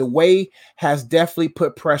convicting. The way has definitely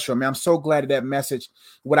put pressure on me. I'm so glad that message,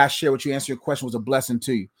 what I shared with you, answer your question, was a blessing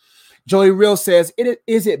to you. Joey Real says,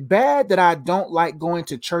 is it bad that I don't like going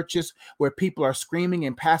to churches where people are screaming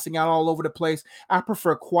and passing out all over the place? I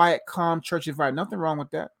prefer quiet, calm church environment. Nothing wrong with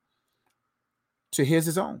that. To him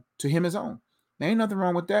his own. There ain't nothing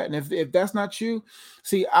wrong with that. And if that's not you,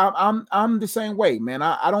 see, I'm the same way, man.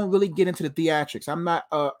 I don't really get into the theatrics. I'm not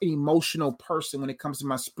an emotional person when it comes to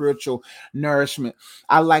my spiritual nourishment.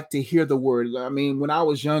 I like to hear the word. I mean, when I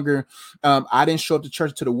was younger, I didn't show up to church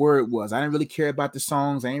until the word was. I didn't really care about the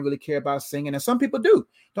songs. I didn't really care about singing. And some people do.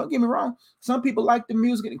 Don't get me wrong. Some people like the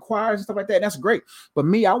music and choirs and stuff like that. And that's great. But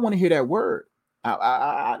me, I want to hear that word.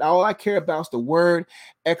 All I care about is the word,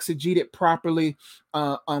 exegeted properly,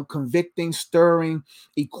 convicting, stirring,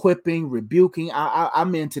 equipping, rebuking.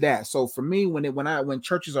 I'm into that. So for me, when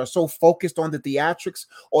churches are so focused on the theatrics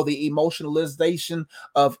or the emotionalization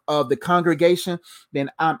of the congregation, then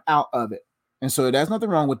I'm out of it. And so there's nothing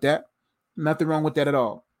wrong with that. Nothing wrong with that at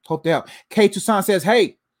all. Hope to help. K Toussaint says,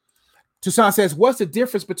 hey. Toussaint says, what's the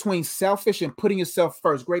difference between selfish and putting yourself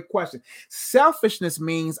first? Great question. Selfishness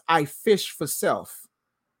means I fish for self.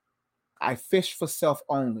 I fish for self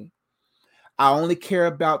only. I only care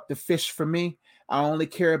about the fish for me. I only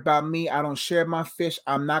care about me. I don't share my fish.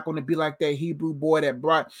 I'm not going to be like that Hebrew boy that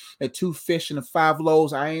brought the 2 fish and the 5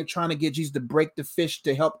 loaves. I ain't trying to get Jesus to break the fish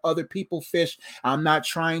to help other people fish. I'm not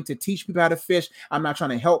trying to teach people how to fish. I'm not trying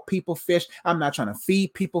to help people fish. I'm not trying to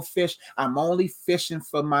feed people fish. I'm only fishing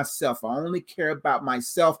for myself. I only care about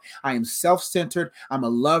myself. I am self-centered. I'm a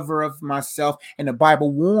lover of myself. And the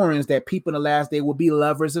Bible warns that people in the last day will be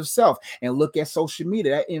lovers of self. And look at social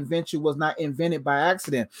media. That invention was not invented by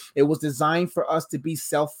accident. It was designed for us to be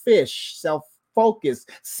selfish, self-focused,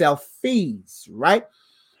 self-fees, right?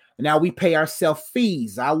 Now we pay ourselves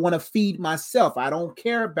fees. I want to feed myself. I don't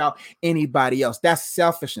care about anybody else. That's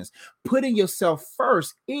selfishness. Putting yourself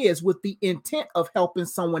first is with the intent of helping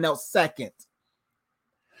someone else second.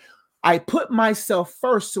 I put myself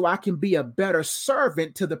first so I can be a better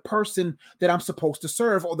servant to the person that I'm supposed to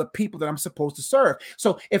serve or the people that I'm supposed to serve.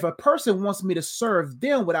 So if a person wants me to serve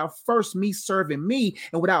them without first me serving me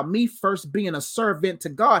and without me first being a servant to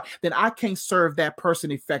God, then I can't serve that person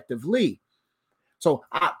effectively. So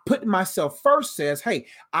I put myself first says, hey,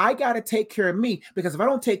 I got to take care of me, because if I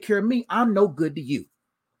don't take care of me, I'm no good to you.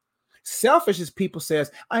 Selfish as people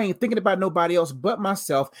says, I ain't thinking about nobody else but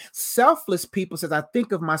myself. Selfless people says, I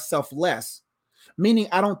think of myself less, meaning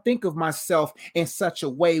I don't think of myself in such a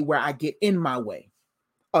way where I get in my way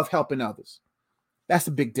of helping others. That's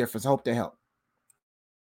a big difference. I hope to help.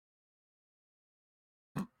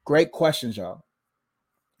 Great questions, y'all.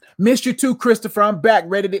 Missed you too, Christopher. I'm back,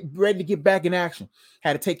 ready to get back in action.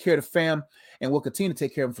 Had to take care of the fam, and we'll continue to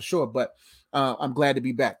take care of them for sure. But I'm glad to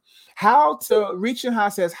be back. Reaching High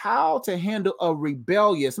says, how to handle a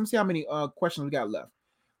rebellious. Let me see how many questions we got left.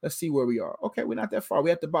 Let's see where we are. Okay, we're not that far.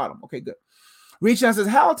 We're at the bottom. Okay, good. Reaching High says,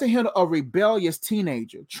 how to handle a rebellious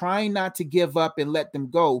teenager, trying not to give up and let them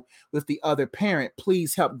go with the other parent.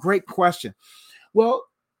 Please help. Great question. Well,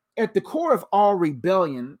 at the core of all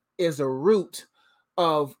rebellion is a root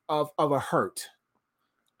of a hurt.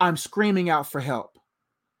 I'm screaming out for help.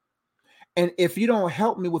 And if you don't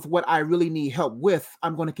help me with what I really need help with,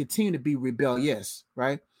 I'm going to continue to be rebellious,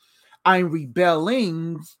 right? I'm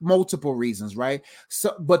rebelling multiple reasons, right?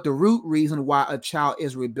 So, but the root reason why a child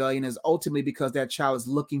is rebellion is ultimately because that child is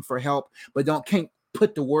looking for help, but can't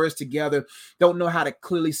put the words together, don't know how to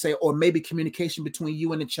clearly say, or maybe communication between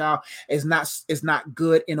you and the child is not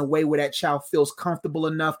good in a way where that child feels comfortable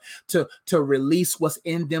enough to release what's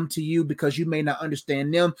in them to you, because you may not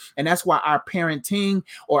understand them. And that's why our parenting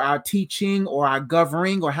or our teaching or our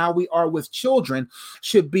governing or how we are with children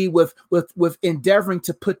should be with endeavoring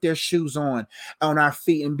to put their shoes on our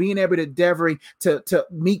feet and being able to endeavor to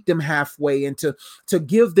meet them halfway and to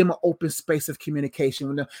give them an open space of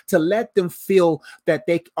communication, to let them feel that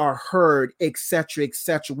they are heard, etc.,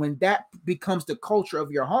 etc. When that becomes the culture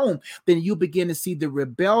of your home, then you begin to see the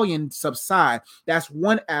rebellion subside. That's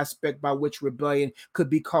one aspect by which rebellion could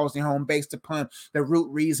be caused in home, based upon the root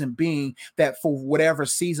reason being that for whatever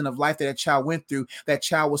season of life that a child went through, that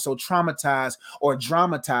child was so traumatized or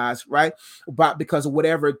dramatized, right? But because of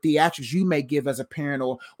whatever theatrics you may give as a parent,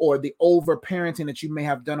 or the over parenting that you may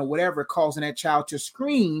have done, or whatever, causing that child to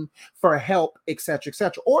scream for help, etc.,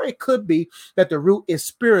 etc. Or it could be that the root is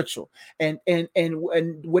spiritual, and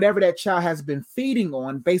whatever that child has been feeding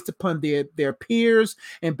on, based upon their peers,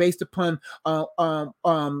 and based upon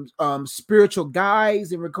spiritual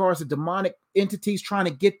guides in regards to demonic entities trying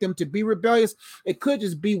to get them to be rebellious. It could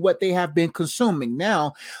just be what they have been consuming.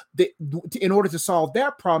 Now, in order to solve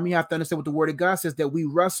that problem, you have to understand what the Word of God says, that we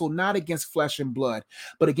wrestle not against flesh and blood,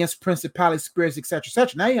 but against principalities, spirits, etc.,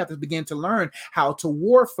 etc. Now you have to begin to learn how to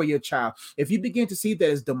war for your child. If you begin to see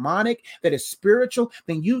that it's demonic, that it's spiritual,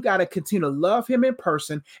 then you got to continue to love him in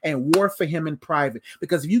person and war for him in private.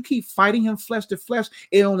 Because if you keep fighting him flesh to flesh,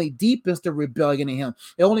 it only deepens the rebellion in him.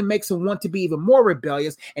 It only makes him want to be even more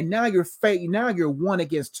rebellious. And now you're 1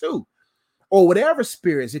 against 2, or whatever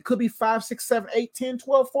spirits. It could be 5, 6, 7, 8, 10,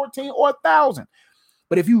 12, 14, or 1,000.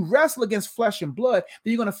 But if you wrestle against flesh and blood,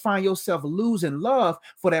 then you're going to find yourself losing love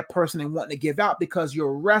for that person and wanting to give out, because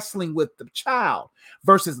you're wrestling with the child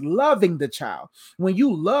versus loving the child. When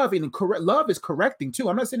you love, and love is correcting too.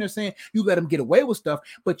 I'm not sitting there saying you let him get away with stuff,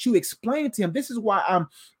 but you explain to him, this is why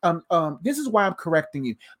I'm correcting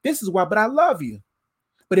you. This is why, but I love you.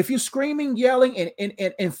 But if you're screaming, yelling,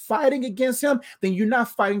 and fighting against him, then you're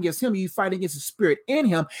not fighting against him. You're fighting against the spirit in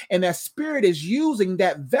him. And that spirit is using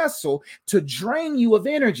that vessel to drain you of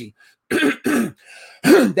energy.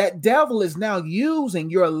 That devil is now using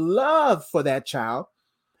your love for that child,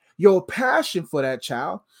 your passion for that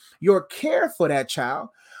child, your care for that child,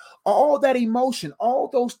 all that emotion, all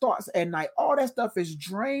those thoughts at night, all that stuff is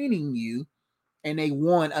draining you, and they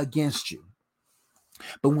won against you.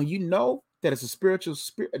 But when you know that it's a spiritual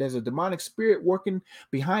spirit, there's a demonic spirit working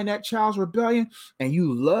behind that child's rebellion, and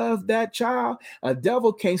you love that child, a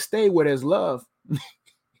devil can't stay where there's love.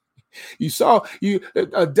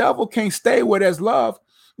 A devil can't stay where there's love.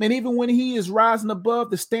 And even when he is rising above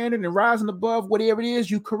the standard and rising above whatever it is,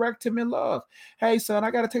 you correct him in love. Hey, son, I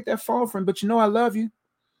got to take that phone from him, but I love you.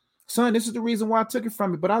 Son, this is the reason why I took it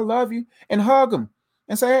from you, but I love you. And hug him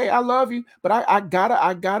and say, hey, I love you, but I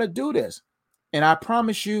gotta do this. And I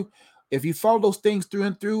promise you, if you follow those things through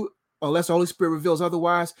and through, unless the Holy Spirit reveals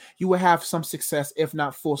otherwise, you will have some success, if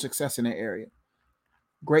not full success, in that area.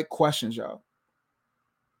 Great questions, y'all.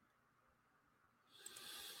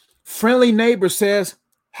 Friendly Neighbor says,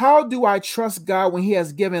 how do I trust God when he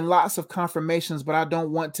has given lots of confirmations, but I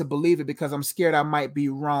don't want to believe it because I'm scared I might be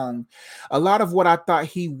wrong? A lot of what I thought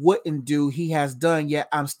he wouldn't do, he has done, yet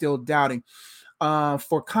I'm still doubting.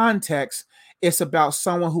 For context, it's about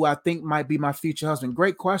someone who I think might be my future husband.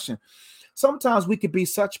 Great question. Sometimes we could be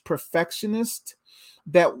such perfectionists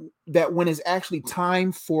that when it's actually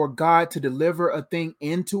time for God to deliver a thing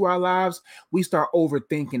into our lives, we start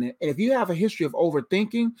overthinking it. And if you have a history of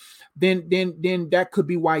overthinking, then that could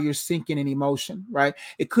be why you're sinking in emotion, right?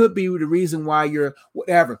 It could be the reason why you're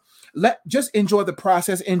whatever. Just enjoy the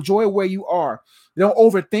process. Enjoy where you are. Don't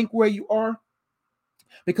overthink where you are,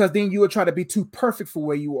 because then you will try to be too perfect for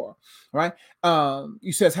where you are, right?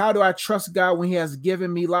 You says, how do I trust God when he has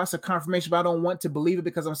given me lots of confirmation, but I don't want to believe it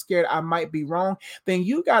because I'm scared I might be wrong? Then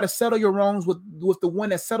you got to settle your wrongs with the one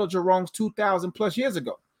that settled your wrongs 2,000 plus years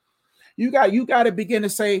ago. You got to begin to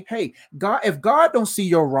say, hey, God, if God don't see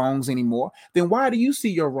your wrongs anymore, then why do you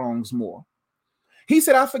see your wrongs more? He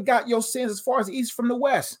said, I forgot your sins as far as the east from the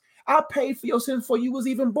west. I paid for your sins before you was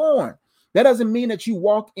even born. That doesn't mean that you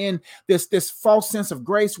walk in this false sense of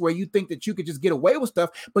grace where you think that you could just get away with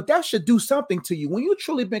stuff, but that should do something to you. When you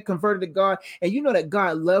truly been converted to God and you know that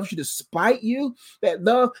God loves you despite you,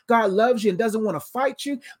 God loves you and doesn't want to fight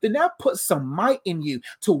you, then that puts some might in you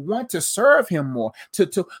to want to serve him more,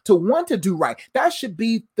 to want to do right. That should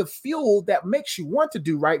be the fuel that makes you want to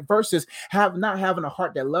do right versus not having a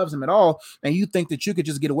heart that loves him at all, and you think that you could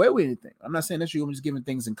just get away with anything. I'm not saying that you're just giving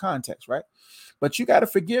things in context, right? But you got to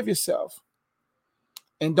forgive yourself.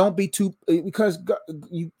 And don't be too, because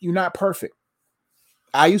you're not perfect.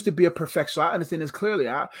 I used to be a perfectionist, so I understand this clearly.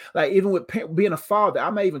 Even with being a father,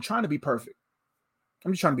 I'm not even trying to be perfect.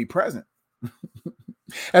 I'm just trying to be present.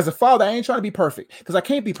 As a father, I ain't trying to be perfect because I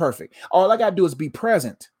can't be perfect. All I got to do is be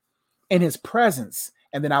present in his presence.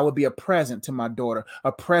 And then I would be a present to my daughter,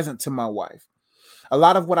 a present to my wife. A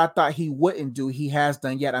lot of what I thought he wouldn't do, he has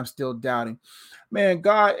done, yet I'm still doubting. Man,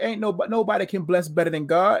 God ain't nobody can bless better than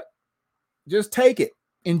God. Just take it.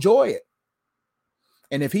 Enjoy it.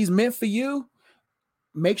 And if he's meant for you,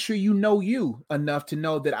 make sure you know you enough to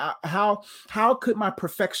know that how could my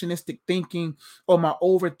perfectionistic thinking or my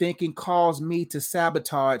overthinking cause me to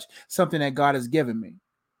sabotage something that God has given me?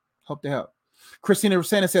 Hope to help. Christina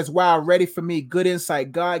Rosana says, wow, ready for me. Good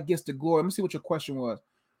insight. God gets the glory. Let me see what your question was.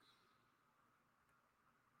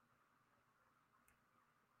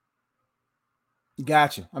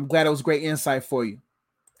 Gotcha. I'm glad it was great insight for you.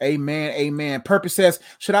 Amen. Amen. Purpose says,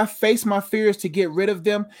 should I face my fears to get rid of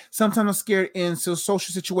them? Sometimes I'm scared in social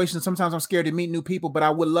situations. Sometimes I'm scared to meet new people, but I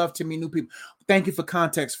would love to meet new people. Thank you for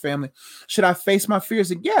context, family. Should I face my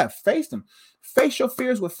fears? Yeah, face them. Face your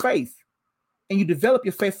fears with faith, and you develop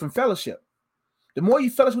your faith from fellowship. The more you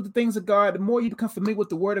fellowship with the things of God, the more you become familiar with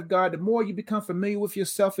the word of God, the more you become familiar with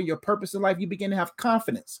yourself and your purpose in life, you begin to have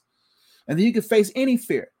confidence. And then you can face any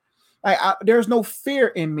fear. There's no fear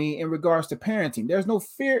in me in regards to parenting. There's no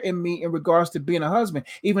fear in me in regards to being a husband,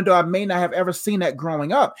 even though I may not have ever seen that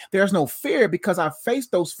growing up. There's no fear because I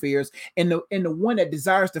faced those fears in the one that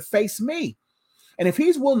desires to face me. And if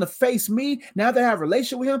he's willing to face me, now that I have a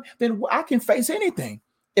relationship with him, then I can face anything.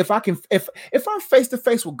 If I'm face to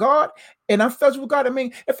face with God and I'm fellowship with God, I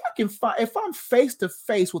mean, if I'm face to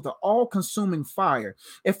face with an all-consuming fire,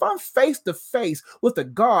 if I'm face to face with a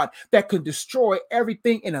God that can destroy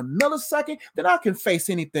everything in a millisecond, then I can face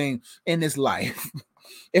anything in this life.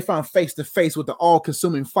 If I'm face to face with the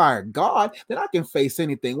all-consuming fire God, then I can face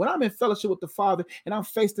anything. When I'm in fellowship with the Father and I'm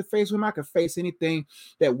face to face with him, I can face anything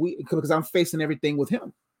because I'm facing everything with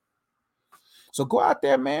him. So go out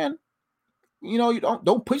there, man. You know, you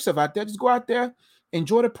don't push yourself out there. Just go out there,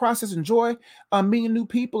 enjoy the process, enjoy meeting new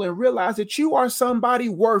people, and realize that you are somebody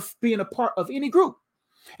worth being a part of any group.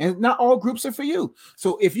 And not all groups are for you.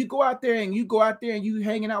 So if you go out there and you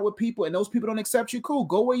hanging out with people and those people don't accept you, cool.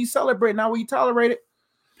 Go where you celebrate, not where you tolerate it.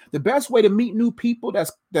 The best way to meet new people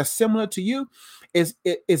that's similar to you is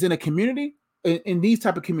in a community, in these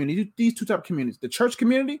type of communities, these two type of communities, the church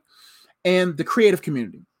community and the creative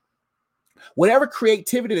community. Whatever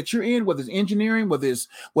creativity that you're in, whether it's engineering, whether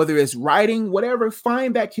it's writing, whatever,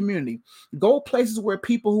 find that community. Go places where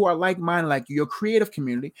people who are like-minded, like your creative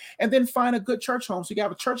community, and then find a good church home so you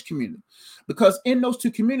have a church community. Because in those two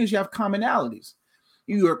communities, you have commonalities.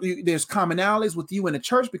 There's commonalities with you in the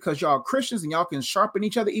church because y'all are Christians and y'all can sharpen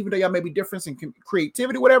each other, even though y'all may be different in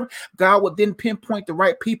creativity, whatever. God will then pinpoint the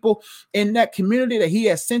right people in that community that he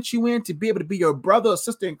has sent you in to be able to be your brother or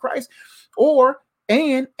sister in Christ,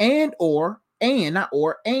 and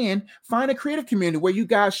find a creative community where you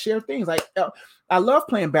guys share things. Like I love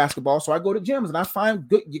playing basketball, so I go to gyms and I find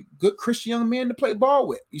good Christian young men to play ball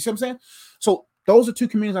with. You see what I'm saying? So those are two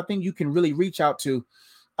communities I think you can really reach out to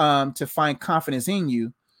find confidence in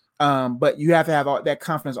you. But you have to have all that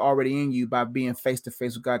confidence already in you by being face to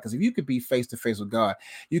face with God. Because if you could be face to face with God,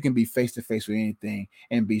 you can be face to face with anything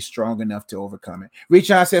and be strong enough to overcome it.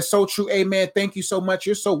 Reach out says, so true. Amen. Thank you so much.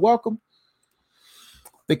 You're so welcome.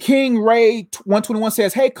 The King Ray 121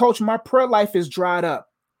 says, hey, coach, my prayer life is dried up.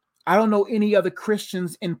 I don't know any other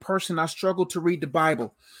Christians in person. I struggle to read the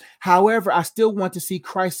Bible. However, I still want to see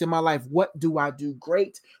Christ in my life. What do I do?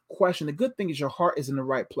 Great question. The good thing is your heart is in the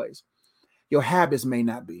right place. Your habits may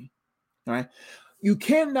not be. All right. You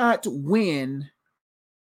cannot win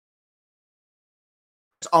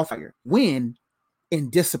off fire. Win in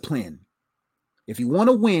discipline. If you want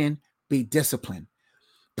to win, be disciplined.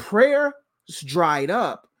 Prayer dried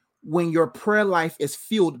up when your prayer life is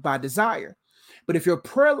fueled by desire. But if your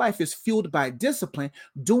prayer life is fueled by discipline,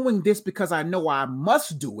 doing this because I know I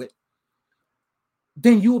must do it,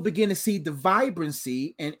 then you will begin to see the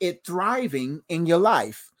vibrancy and it thriving in your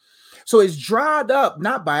life. So it's dried up,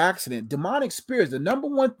 not by accident. Demonic spirits, the number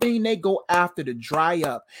one thing they go after to dry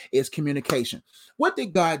up is communication. What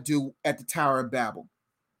did God do at the Tower of Babel?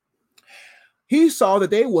 He saw that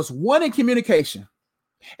there was one in communication.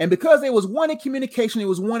 And because there was one in communication, there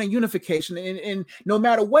was one in unification. And no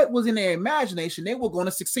matter what was in their imagination, they were going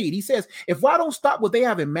to succeed. He says, if I don't stop what they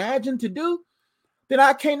have imagined to do, then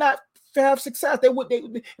I cannot have success.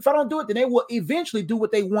 If I don't do it, then they will eventually do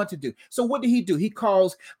what they want to do. So what did he do? He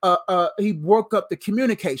worked up the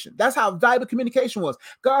communication. That's how valuable communication was.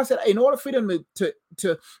 God said, in order for them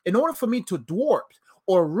in order for me to dwarf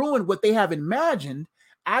or ruin what they have imagined,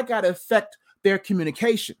 I got to affect their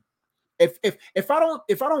communication. If I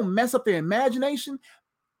don't mess up their imagination,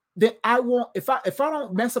 then I won't. If I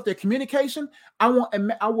don't mess up their communication, I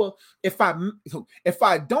will. If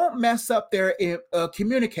I don't mess up their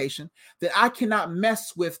communication, then I cannot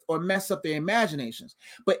mess up their imaginations.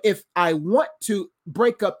 But if I want to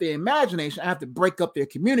break up their imagination, I have to break up their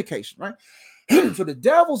communication, right? So the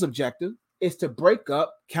devil's objective is to break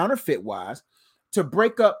up, counterfeit wise, to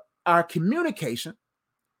break up our communication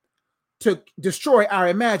to destroy our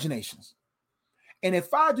imaginations. And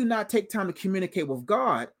if I do not take time to communicate with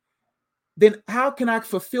God, then how can I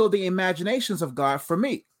fulfill the imaginations of God for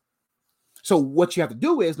me? So what you have to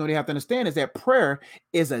do is, you have to understand is that prayer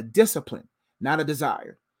is a discipline, not a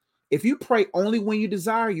desire. If you pray only when you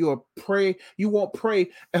desire, you won't pray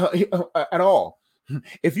at all.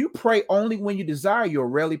 If you pray only when you desire, you'll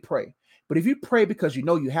rarely pray. But if you pray because you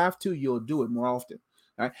know you have to, you'll do it more often.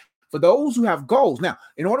 Right? For those who have goals, now,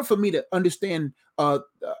 in order for me to understand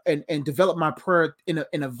and develop my prayer in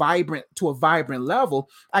a vibrant level,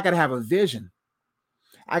 I got to have a vision.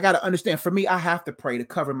 I got to understand. For me, I have to pray to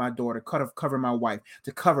cover my daughter, cover my wife,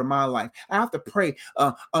 to cover my life. I have to pray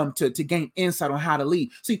to gain insight on how to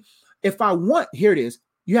lead. See, if I want, here it is.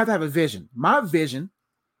 You have to have a vision. My vision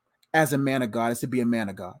as a man of God is to be a man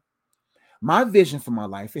of God. My vision for my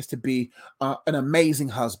life is to be an amazing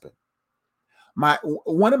husband.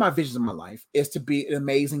 One of my visions of my life is to be an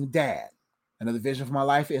amazing dad. Another vision for my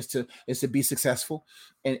life is to be successful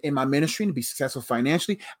in my ministry, to be successful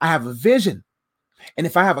financially. I have a vision. And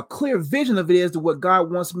if I have a clear vision of it as to what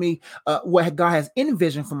God wants me, what God has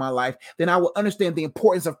envisioned for my life, then I will understand the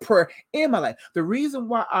importance of prayer in my life. The reason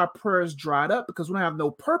why our prayers dried up, because we don't have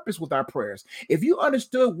no purpose with our prayers. If you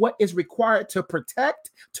understood what is required to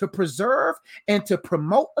protect, to preserve, and to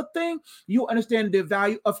promote a thing, you understand the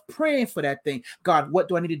value of praying for that thing. God, what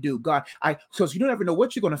do I need to do? God, because you don't ever know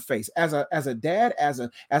what you're going to face as a dad, as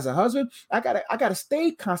a husband. I gotta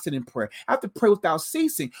stay constant in prayer. I have to pray without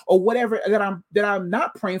ceasing, or whatever that I'm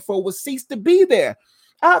not praying for will cease to be there.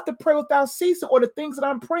 I have to pray without ceasing, or the things that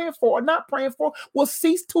I'm praying for or not praying for will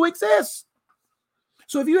cease to exist.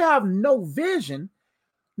 So if you have no vision,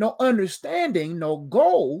 no understanding, no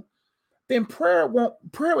goal, then prayer will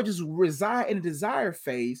just reside in the desire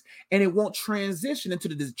phase, and it won't transition into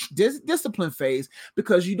the discipline phase,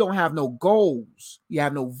 because you don't have no goals, you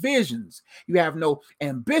have no visions, you have no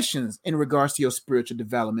ambitions in regards to your spiritual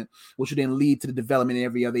development, which will then lead to the development in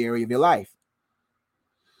every other area of your life.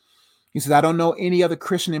 He says, I don't know any other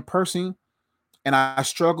Christian in person, and I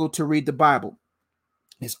struggle to read the Bible.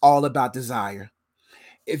 It's all about desire.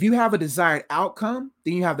 If you have a desired outcome,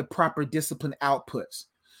 then you have the proper disciplined outputs.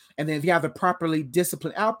 And then if you have the properly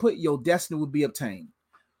disciplined output, your destiny will be obtained.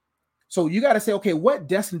 So you got to say, okay, what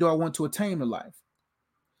destiny do I want to attain in life?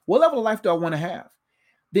 What level of life do I want to have?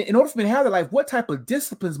 Then in order for me to have that life, what type of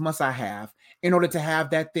disciplines must I have in order to have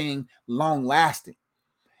that thing long lasting?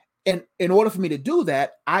 And in order for me to do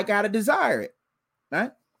that, I got to desire it,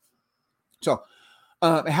 right? So,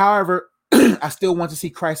 however, I still want to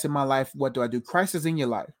see Christ in my life. What do I do? Christ is in your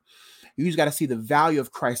life. You just got to see the value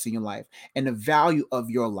of Christ in your life, and the value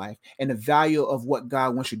of your life, and the value of what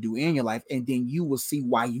God wants you to do in your life. And then you will see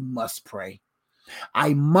why you must pray.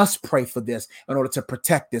 I must pray for this in order to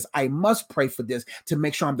protect this. I must pray for this to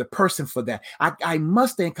make sure I'm the person for that. I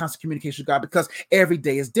must stay in constant communication with God, because every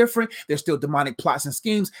day is different. There's still demonic plots and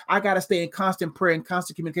schemes. I got to stay in constant prayer and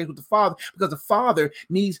constant communication with the Father, because the Father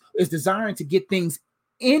is desiring to get things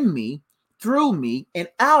in me, through me, and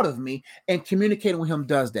out of me, and communicating with Him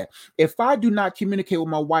does that. If I do not communicate with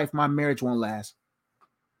my wife, my marriage won't last.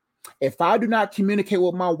 If I do not communicate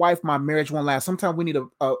with my wife, my marriage won't last. Sometimes we need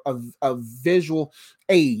a visual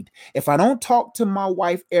aid. If I don't talk to my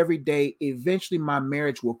wife every day, eventually my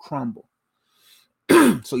marriage will crumble.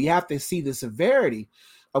 So you have to see the severity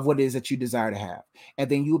of what it is that you desire to have. And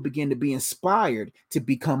then you will begin to be inspired to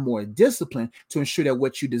become more disciplined to ensure that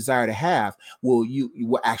what you desire to have will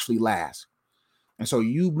actually last. And so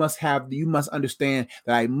you must understand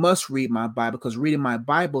that I must read my Bible, because reading my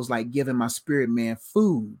Bible is like giving my spirit man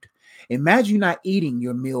food. Imagine you not eating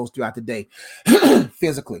your meals throughout the day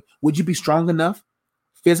physically. Would you be strong enough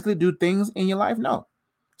physically to do things in your life? No.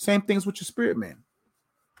 Same things with your spirit man.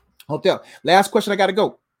 Hotel. Last question. I got to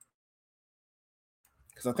go,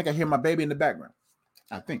 because I think I hear my baby in the background.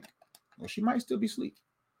 I think. Well, she might still be asleep.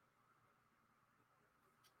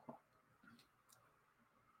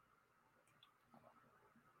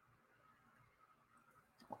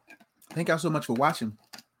 Thank y'all so much for watching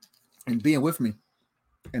and being with me.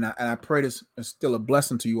 And I pray this is still a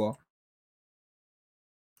blessing to you all.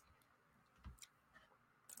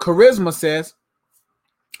 Charisma says,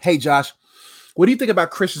 hey, Josh, what do you think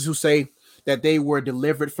about Christians who say that they were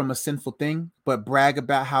delivered from a sinful thing, but brag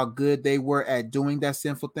about how good they were at doing that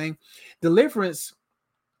sinful thing? Deliverance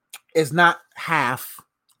is not half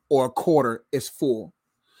or a quarter, it's full.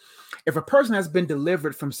 If a person has been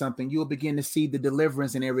delivered from something, you'll begin to see the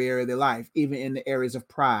deliverance in every area of their life, even in the areas of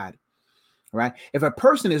pride. right? If a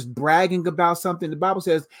person is bragging about something, the Bible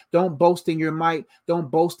says, don't boast in your might,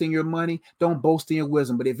 don't boast in your money, don't boast in your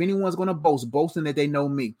wisdom. But if anyone's going to boast, boast in that they know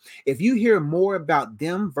me. If you hear more about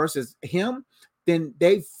them versus him, then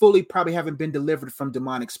they fully probably haven't been delivered from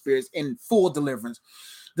demonic spirits in full deliverance.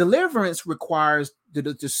 Deliverance requires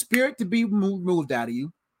the spirit to be moved out of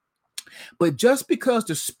you. But just because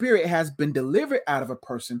the spirit has been delivered out of a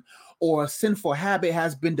person, or a sinful habit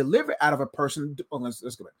has been delivered out of a person,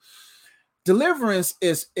 let's go back. Deliverance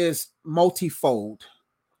is multifold.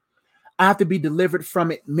 I have to be delivered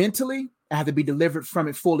from it mentally. I have to be delivered from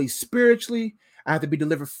it fully spiritually. I have to be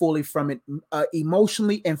delivered fully from it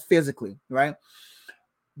emotionally and physically, right?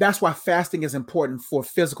 That's why fasting is important for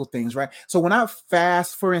physical things, right? So when I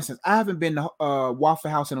fast, for instance, I haven't been to Waffle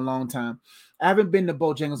House in a long time. I haven't been to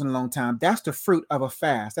Bojangles in a long time. That's the fruit of a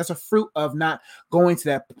fast. That's a fruit of not going to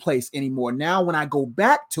that place anymore. Now, when I go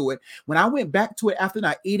back to it, when I went back to it after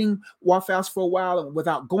not eating Waffle House for a while and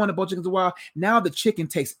without going to Bojangles a while, now the chicken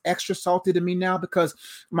tastes extra salty to me now because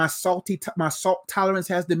my salt tolerance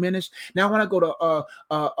has diminished. Now, when I go to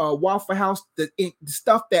Waffle House, the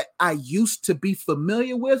stuff that I used to be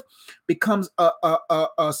familiar with becomes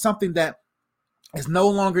something that is no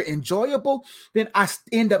longer enjoyable. Then I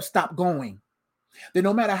end up stop going. Then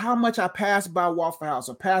no matter how much I pass by Waffle House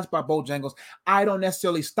or pass by Bojangles, I don't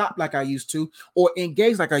necessarily stop like I used to or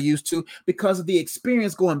engage like I used to, because of the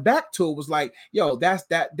experience going back to it was like, yo,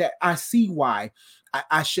 that I see why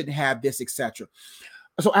I shouldn't have this, etc.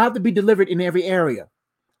 So I have to be delivered in every area.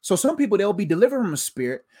 So some people, they'll be delivered from a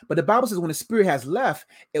spirit, but the Bible says when the spirit has left,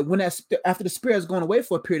 after the spirit has gone away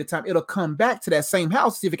for a period of time, it'll come back to that same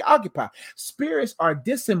house, see if it can occupy. Spirits are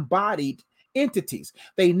disembodied entities.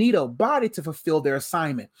 They need a body to fulfill their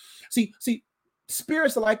assignment. See,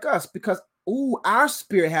 spirits are like us because our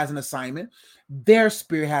spirit has an assignment. Their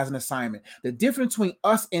spirit has an assignment. The difference between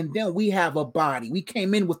us and them, we have a body. We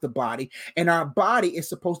came in with the body, and our body is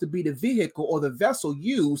supposed to be the vehicle or the vessel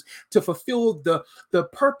used to fulfill the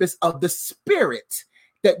purpose of the spirit.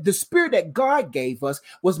 That the spirit that God gave us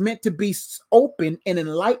was meant to be open and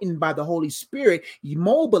enlightened by the Holy Spirit,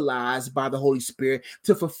 mobilized by the Holy Spirit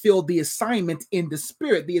to fulfill the assignment in the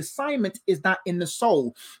spirit. The assignment is not in the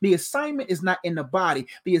soul. The assignment is not in the body.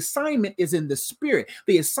 The assignment is in the spirit.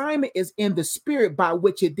 The assignment is in the spirit by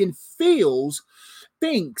which it then feels,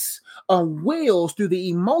 thinks, wills through the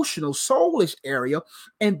emotional, soulish area,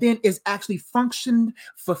 and then is actually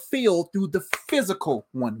fulfilled through the physical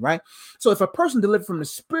one, right? So if a person delivered from the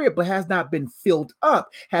spirit but has not been filled up,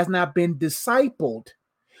 has not been discipled,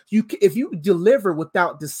 if you deliver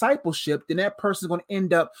without discipleship, then that person is going to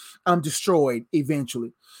end up destroyed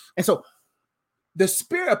eventually. And so the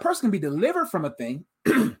spirit, a person can be delivered from a thing,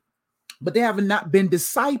 but they have not been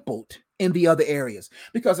discipled in the other areas,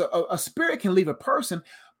 because a spirit can leave a person,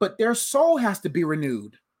 but their soul has to be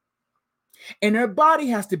renewed and their body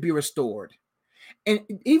has to be restored. And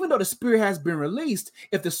even though the spirit has been released,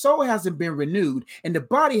 if the soul hasn't been renewed and the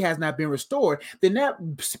body has not been restored, then that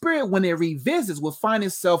spirit, when it revisits, will find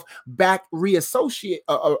itself back back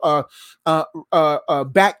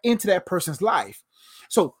into that person's life.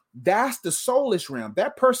 So that's the soulish realm.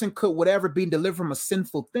 That person could whatever be delivered from a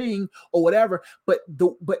sinful thing or whatever, but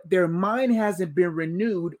their mind hasn't been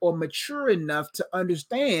renewed or mature enough to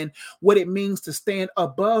understand what it means to stand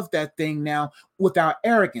above that thing now without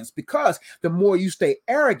arrogance. Because the more you stay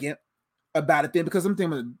arrogant about it, then because I'm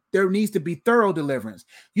thinking there needs to be thorough deliverance.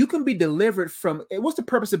 You can be delivered from, what's the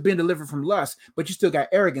purpose of being delivered from lust, but you still got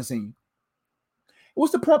arrogance in you?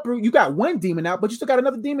 What's the purpose? You got one demon out, but you still got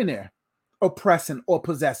another demon there, oppressing or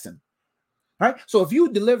possessing. Right? So if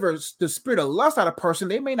you deliver the spirit of lust out of a person,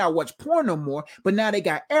 they may not watch porn no more, but now they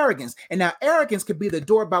got arrogance. And now arrogance could be the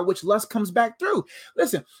door by which lust comes back through.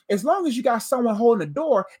 Listen, as long as you got someone holding the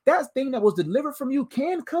door, that thing that was delivered from you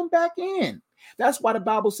can come back in. That's why the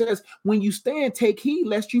Bible says, when you stand, take heed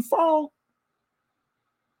lest you fall.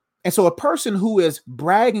 And so a person who is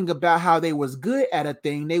bragging about how they was good at a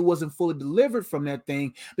thing, they wasn't fully delivered from that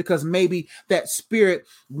thing, because maybe that spirit,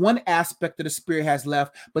 one aspect of the spirit has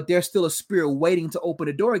left, but there's still a spirit waiting to open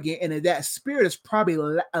the door again. And that spirit is probably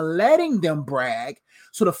letting them brag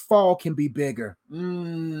so the fall can be bigger.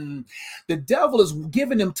 The devil is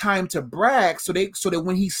giving them time to brag so that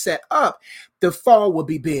when he's set up, the fall will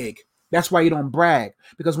be big. That's why you don't brag,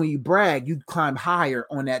 because when you brag, you climb higher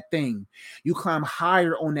on that thing. You climb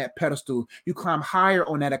higher on that pedestal. You climb higher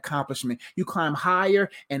on that accomplishment. You climb higher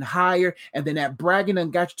and higher. And then that bragging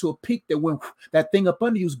done got you to a peak that when that thing up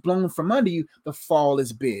under you is blown from under you, the fall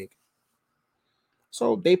is big.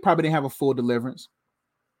 So they probably didn't have a full deliverance.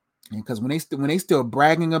 And because when they still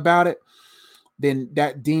bragging about it, then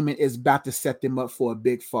that demon is about to set them up for a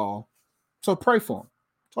big fall. So pray for them.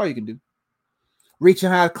 That's all you can do. Reaching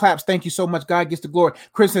high claps. Thank you so much. God gets the glory.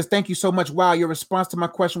 Chris says, thank you so much. Wow, your response to my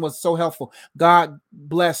question was so helpful. God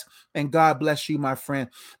bless, and God bless you, my friend.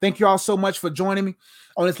 Thank you all so much for joining me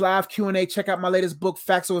on this live Q&A. Check out my latest book,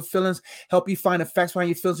 Facts Over Feelings. Help you find the facts behind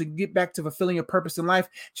your feelings so you can get back to fulfilling your purpose in life.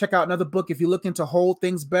 Check out another book if you're looking to hold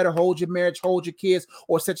things better, hold your marriage, hold your kids,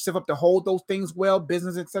 or set yourself up to hold those things well,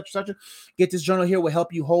 business, etc., etc. Get this journal here will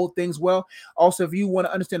help you hold things well. Also, if you want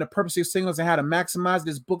to understand the purpose of your signals and how to maximize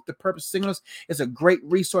this book, The Purpose Signals, is a great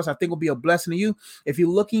resource. I think will be a blessing to you. If you're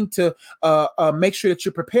looking to make sure that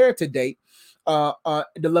you're prepared to date the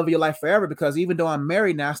love of your life forever, because even though I'm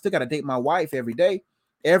married now, I still got to date my wife every day.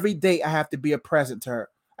 Every day I have to be a present to her.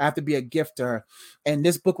 I have to be a gift to her. And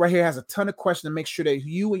this book right here has a ton of questions to make sure that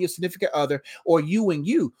you and your significant other, or you and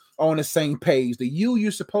you, are on the same page. The you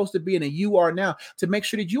you're supposed to be and the you are now, to make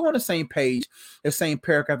sure that you're on the same page, the same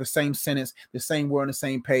paragraph, the same sentence, the same word on the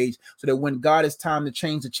same page, so that when God is time to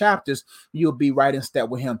change the chapters, you'll be right in step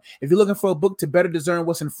with him. If you're looking for a book to better discern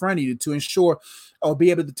what's in front of you, to ensure or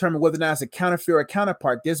be able to determine whether or not it's a counterfeit or a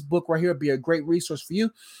counterpart, this book right here will be a great resource for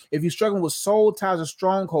you. If you're struggling with soul ties or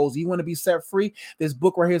strongholds, you want to be set free, this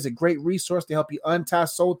book right here is a great resource to help you untie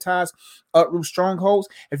soul ties, uproot strongholds.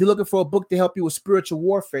 If you're looking for a book to help you with spiritual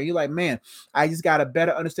warfare, you're like, man, I just got to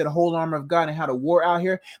better understand the whole armor of God and how to war out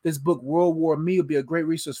here, this book, World War Me, will be a great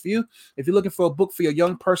resource for you. If you're looking for a book for your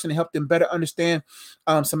young person to help them better understand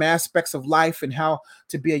some aspects of life and how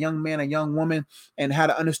to be a young man, a young woman, and how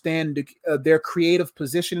to understand their creative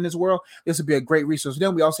position in this world, this would be a great resource.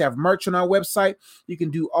 Then we also have merch on our website. You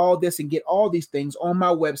can do all this and get all these things on my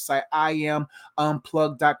website,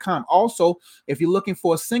 iamunplug.com. Also, if you're looking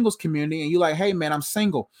for a singles community and you're like, hey man, I'm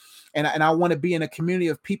single, and I want to be in a community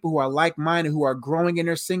of people who are like-minded, who are growing in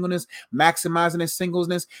their singleness, maximizing their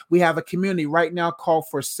singleness, we have a community right now called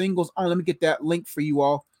For Singles Only. Let me get that link for you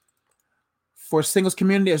all. For singles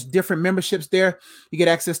community, there's different memberships there. You get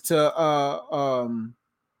access to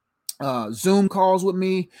Zoom calls with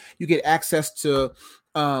me. You get access to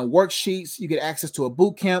worksheets. You get access to a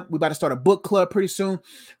boot camp. We're about to start a book club pretty soon.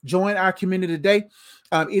 Join our community today.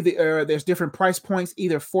 There's different price points,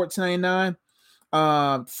 either $14.99,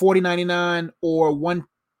 $40.99, or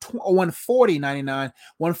 $140.99.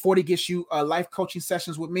 $140 gets you life coaching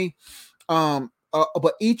sessions with me.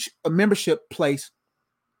 But each membership place,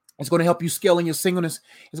 it's going to help you scale in your singleness.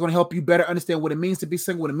 It's going to help you better understand what it means to be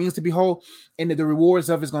single, what it means to be whole, and the rewards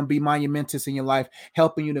of it is going to be monumentous in your life,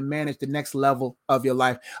 helping you to manage the next level of your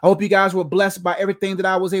life. I hope you guys were blessed by everything that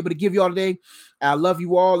I was able to give you all today. I love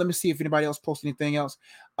you all. Let me see if anybody else posted anything else.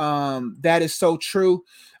 That is so true.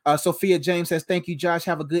 Sophia James says, thank you, Josh.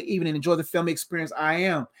 Have a good evening. Enjoy the family experience. I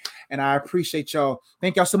am, and I appreciate y'all.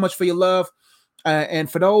 Thank y'all so much for your love.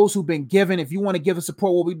 And for those who've been giving, if you want to give and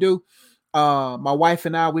support what we do, my wife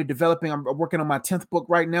and I, I'm working on my 10th book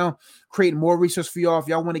right now, creating more research for y'all. If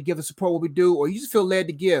y'all want to give and support what we do, or you just feel led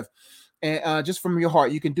to give, and just from your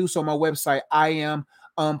heart, you can do so on my website,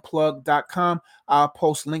 iamunplug.com. I'll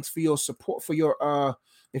post links for your support, for your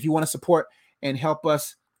if you want to support and help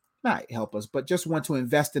us, not help us, but just want to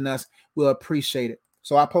invest in us, we'll appreciate it.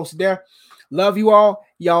 So I posted there. Love you all.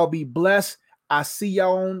 Y'all be blessed. I see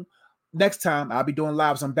y'all on next time. I'll be doing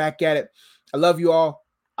lives. I'm back at it. I love you all.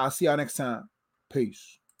 I'll see y'all next time.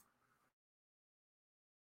 Peace.